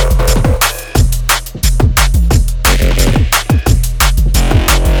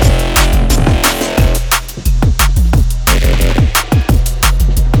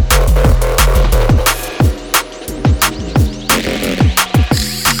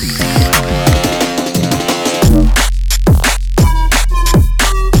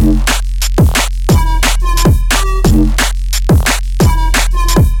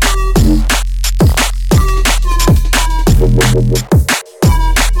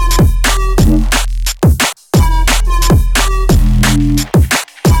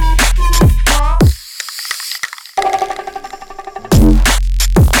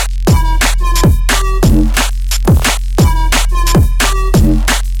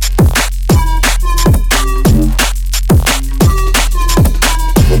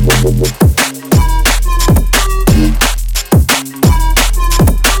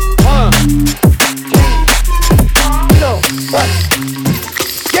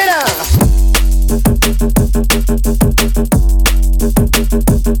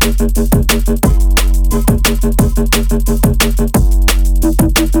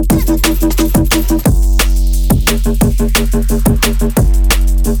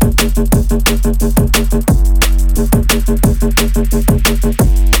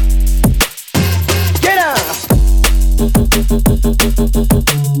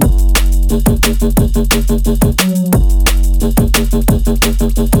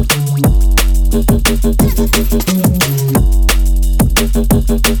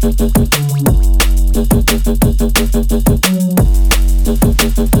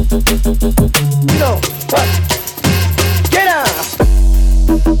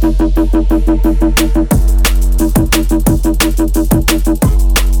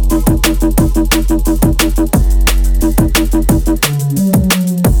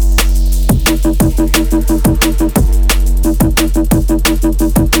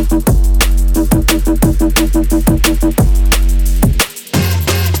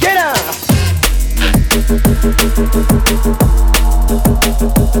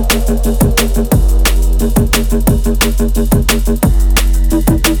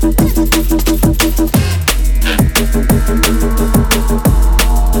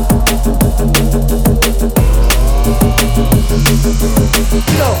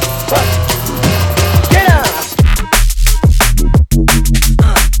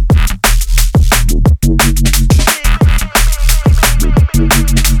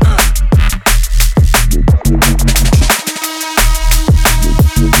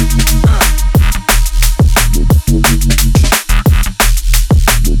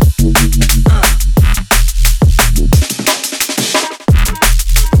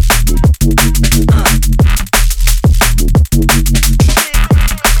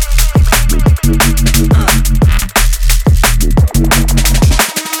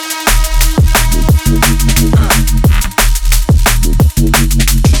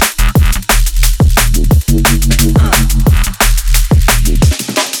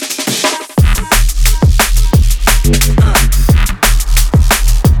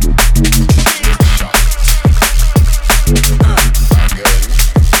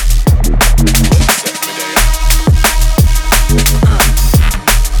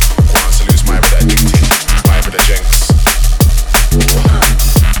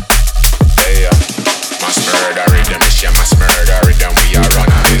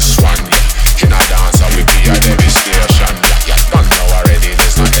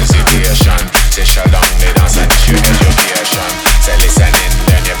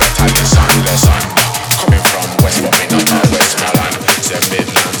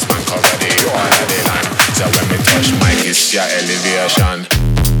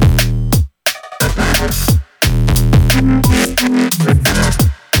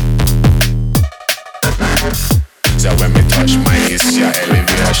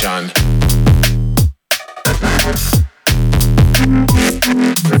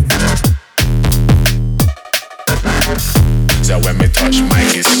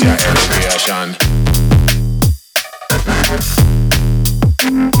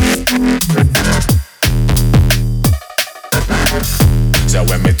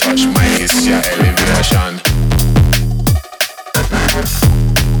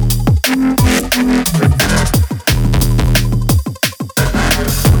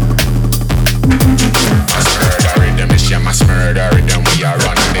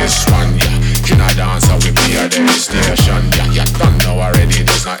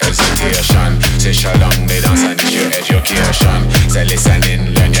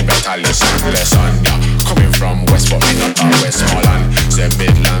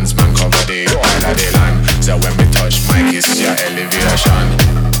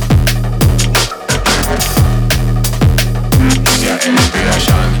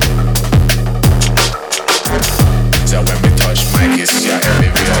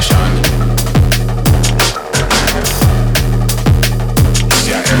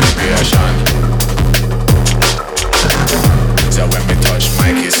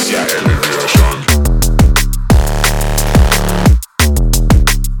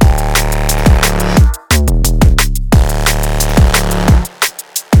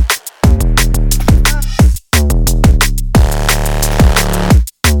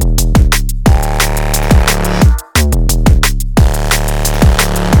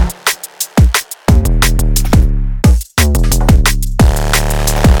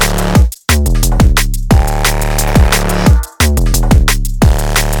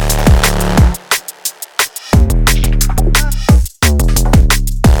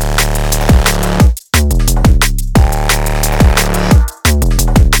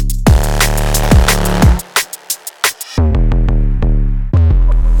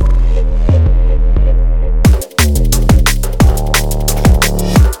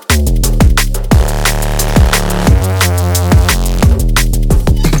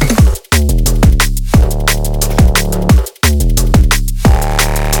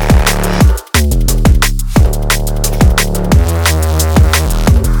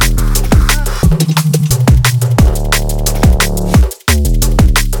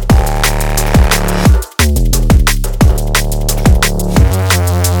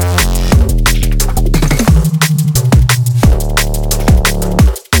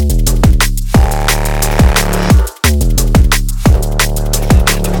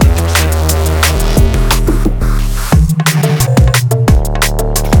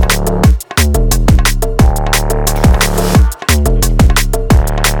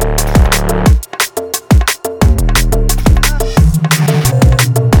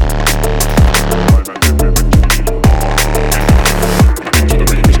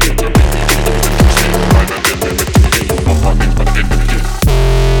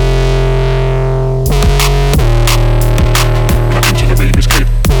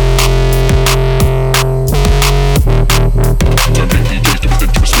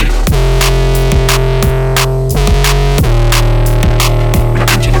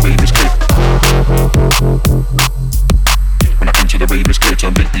 rave is clear,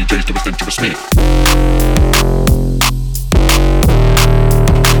 turn big DJs to a dangerous me.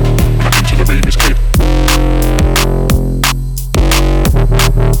 When I enter the rave is clear.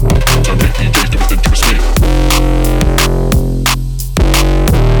 Turn big DJs to a dangerous me.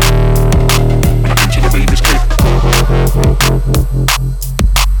 When I enter the rave is clear.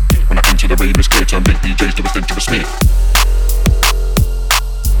 When I enter the rave is clear, turn big DJs to a dangerous me.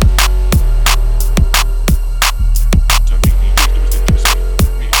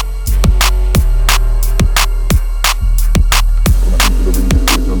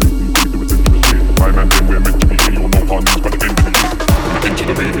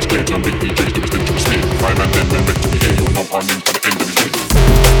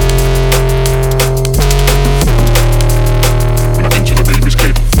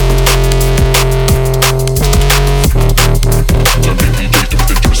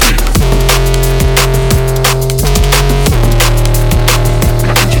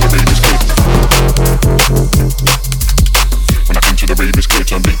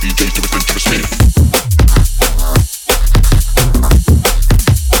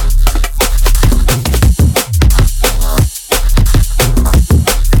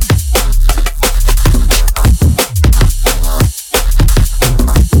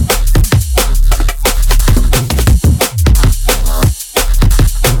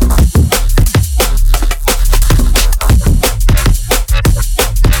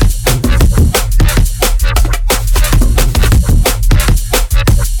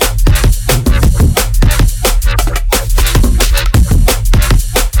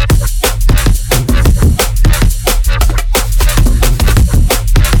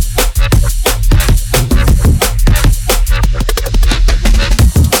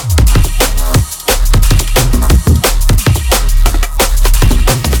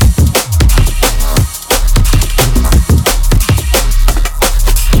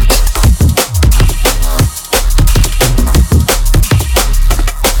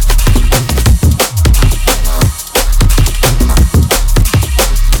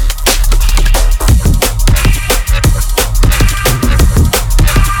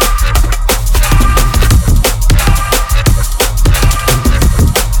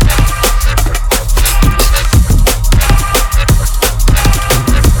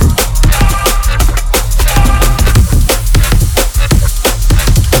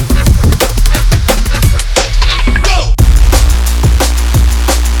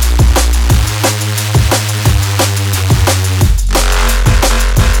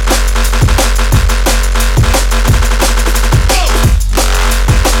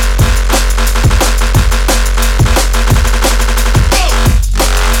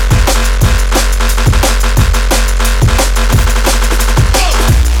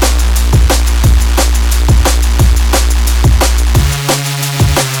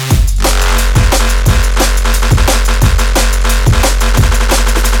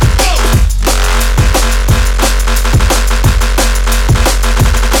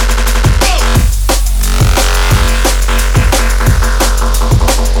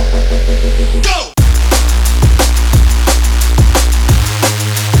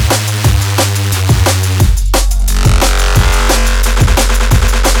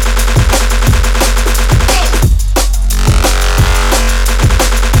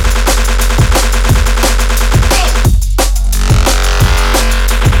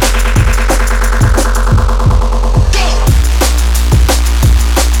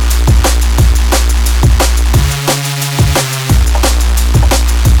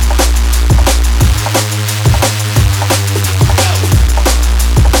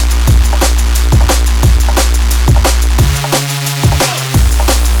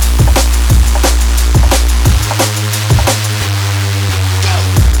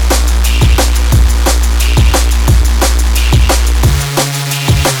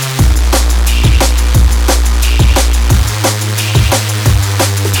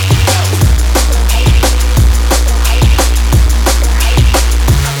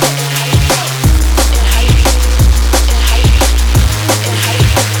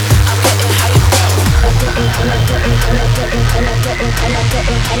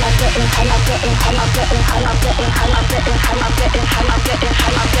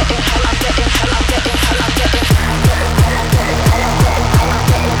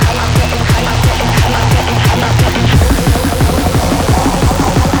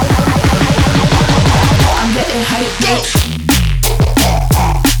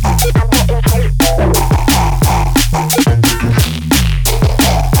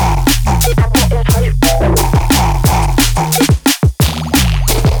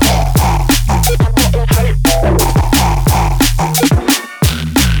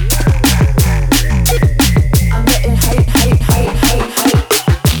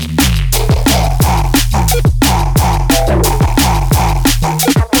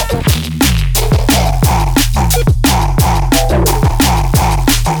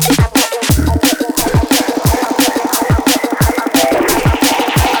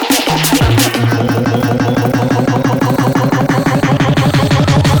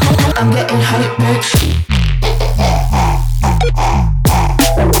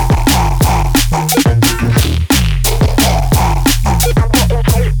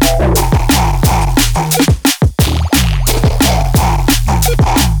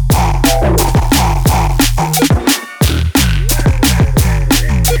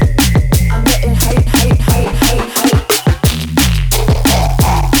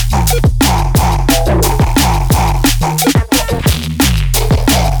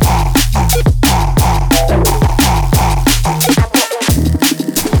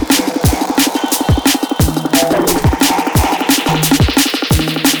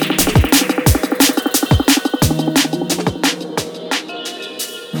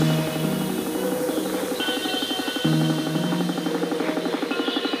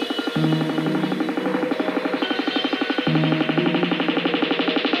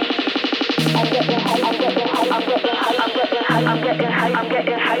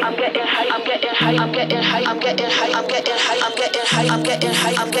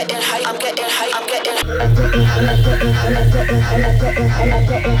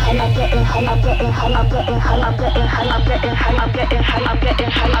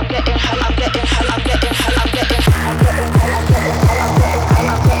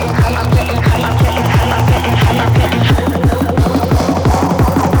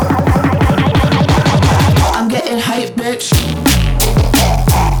 I'm getting hype, bitch.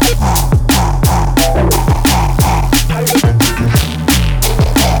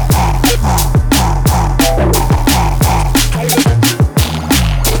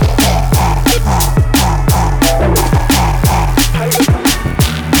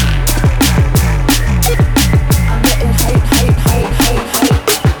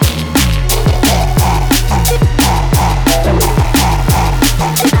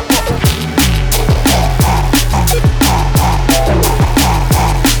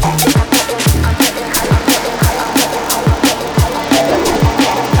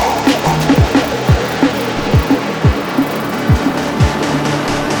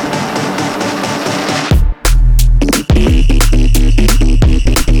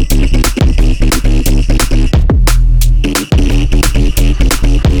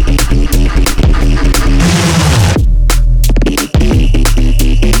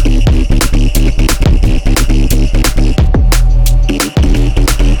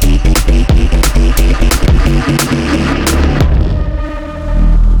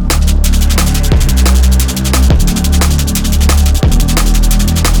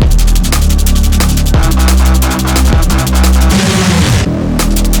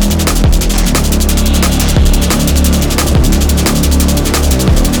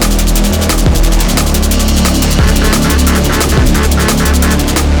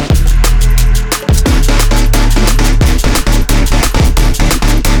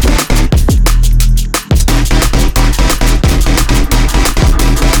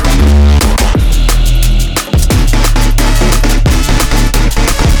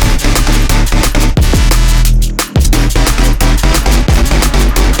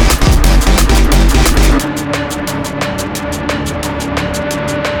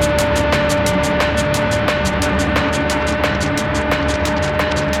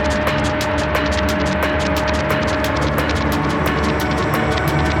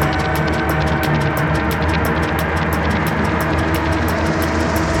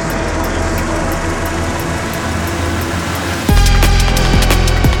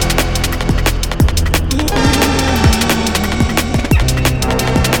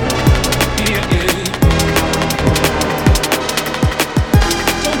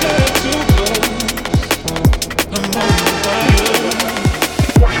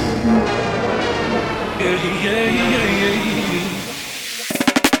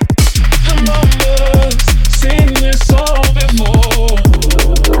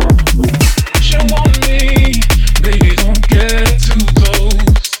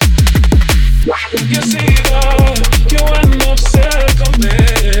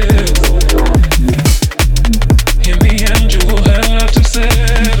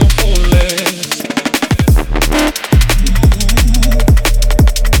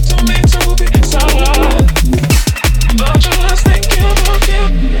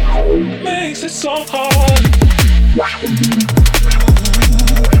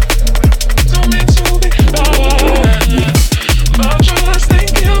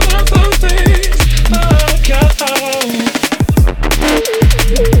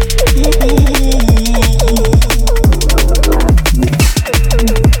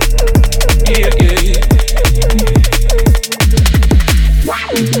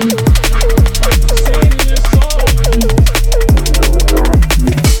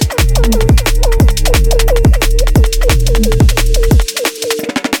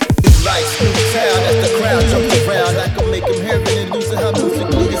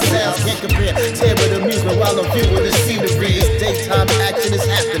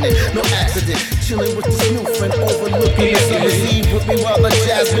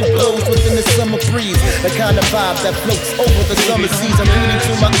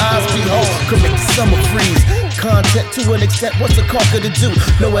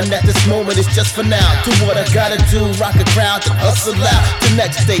 For now, do what I gotta do, rock a crowd, then hustle out. The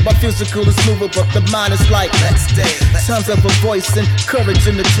next day, my physical is moving, but the mind is like next day. Times of a voice and courage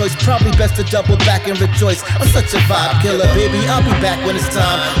in the choice. Probably best to double back and rejoice. I'm such a vibe killer, baby. I'll be back when it's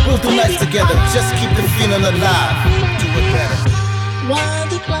time. We'll do nights together, just keep the feeling alive. Do it better. While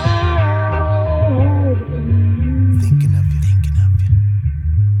the clouds thinking of you.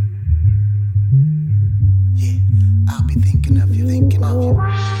 Yeah, I'll be thinking of you.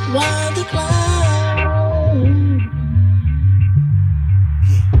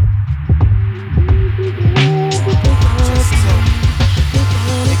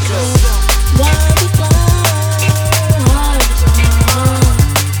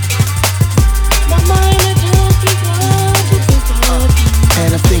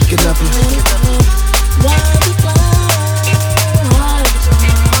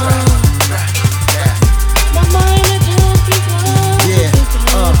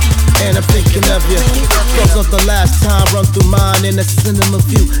 send them a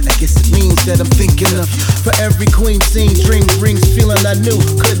view. I guess it means that I'm thinking of you. For every queen scene, dream brings feeling I knew.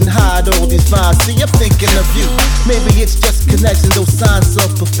 Couldn't hide all these vibes. See, I'm thinking of you. Maybe it's just connection, those signs of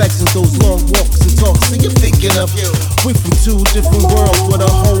perfection, those long walks and talks. See, I'm thinking of you. We're from two different worlds with a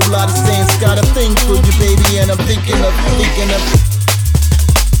whole lot of sense. Got a thing for you, baby, and I'm thinking of you.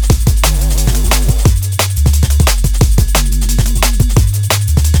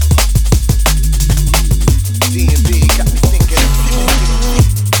 D&B got me thinking of you.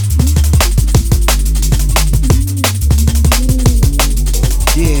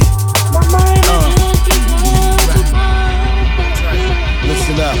 Yeah.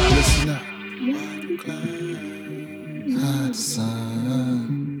 Listen up. Hardside.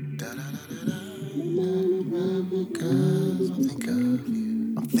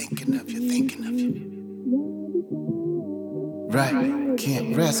 I'm thinking of you. Right,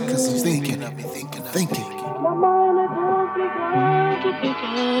 can't rest cause I'm thinking of you, thinking.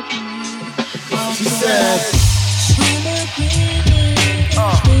 She said,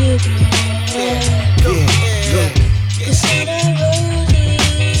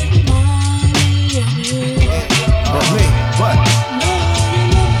 What?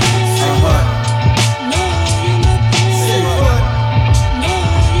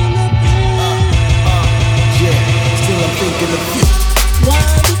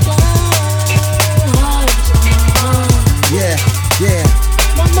 Yeah.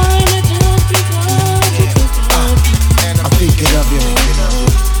 My mind is just and I'm thinking of you.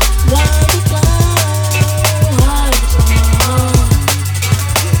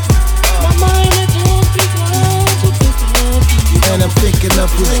 My mind is just and I'm thinking of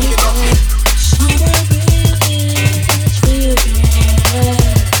you.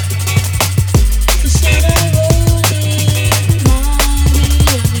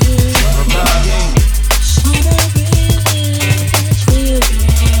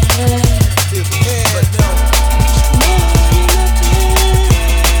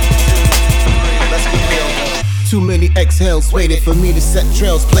 Too many exhales waited for me to set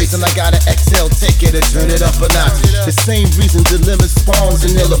trails place, and I gotta exhale, take it and turn it up a notch. The same reason dilemma spawns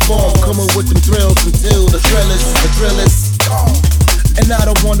in illa form, coming with them thrills until the thrill is gone. And I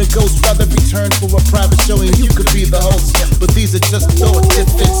don't want a ghost, rather return for a private showing. You could be the host, but these are just thoughts.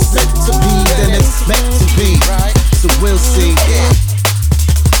 If it's meant to be, then it's meant to be. So we'll see.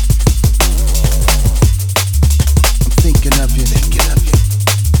 I'm thinking of you.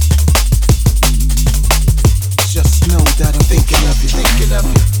 Just know that I'm thinking of you.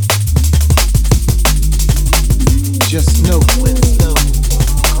 Just know it's no.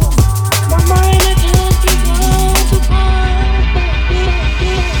 My mind is just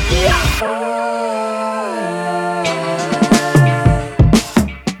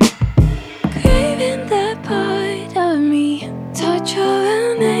craving that part of me, touch of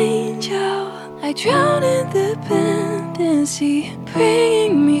an angel. I drown in dependency,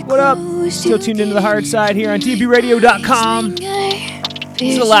 bringing me. What up? Still tuned into the Hardside here on dbradio.com. This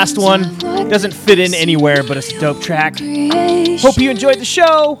is the last one. Doesn't fit in anywhere, but it's a dope track. Hope you enjoyed the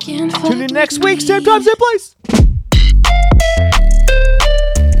show. Tune in next week, same time, same place.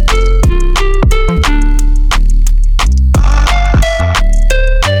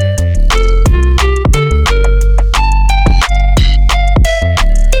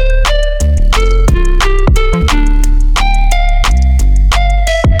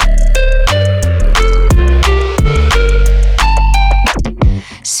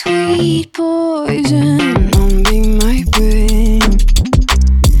 Sweet poison, numbing my brain.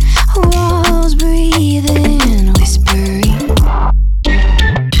 Walls breathing, whispering.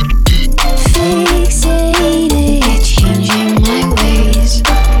 Fixated, changing my ways.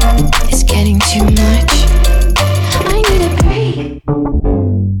 It's getting too much. I need a break.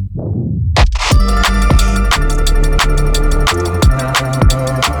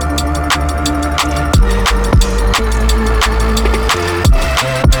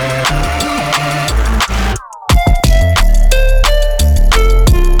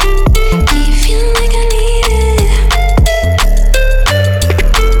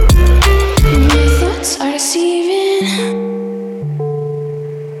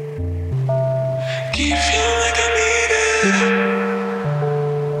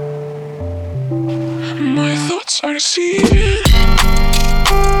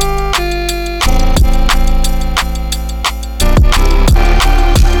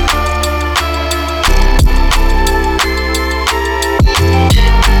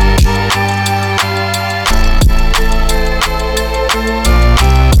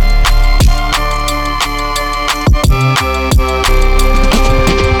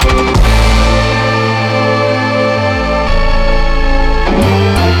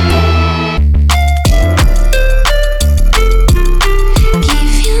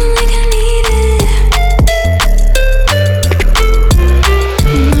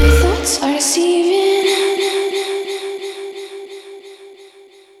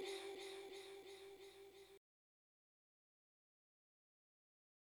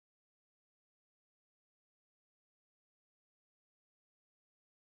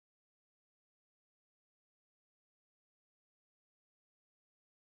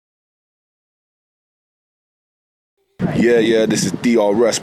 Yeah, this is DRS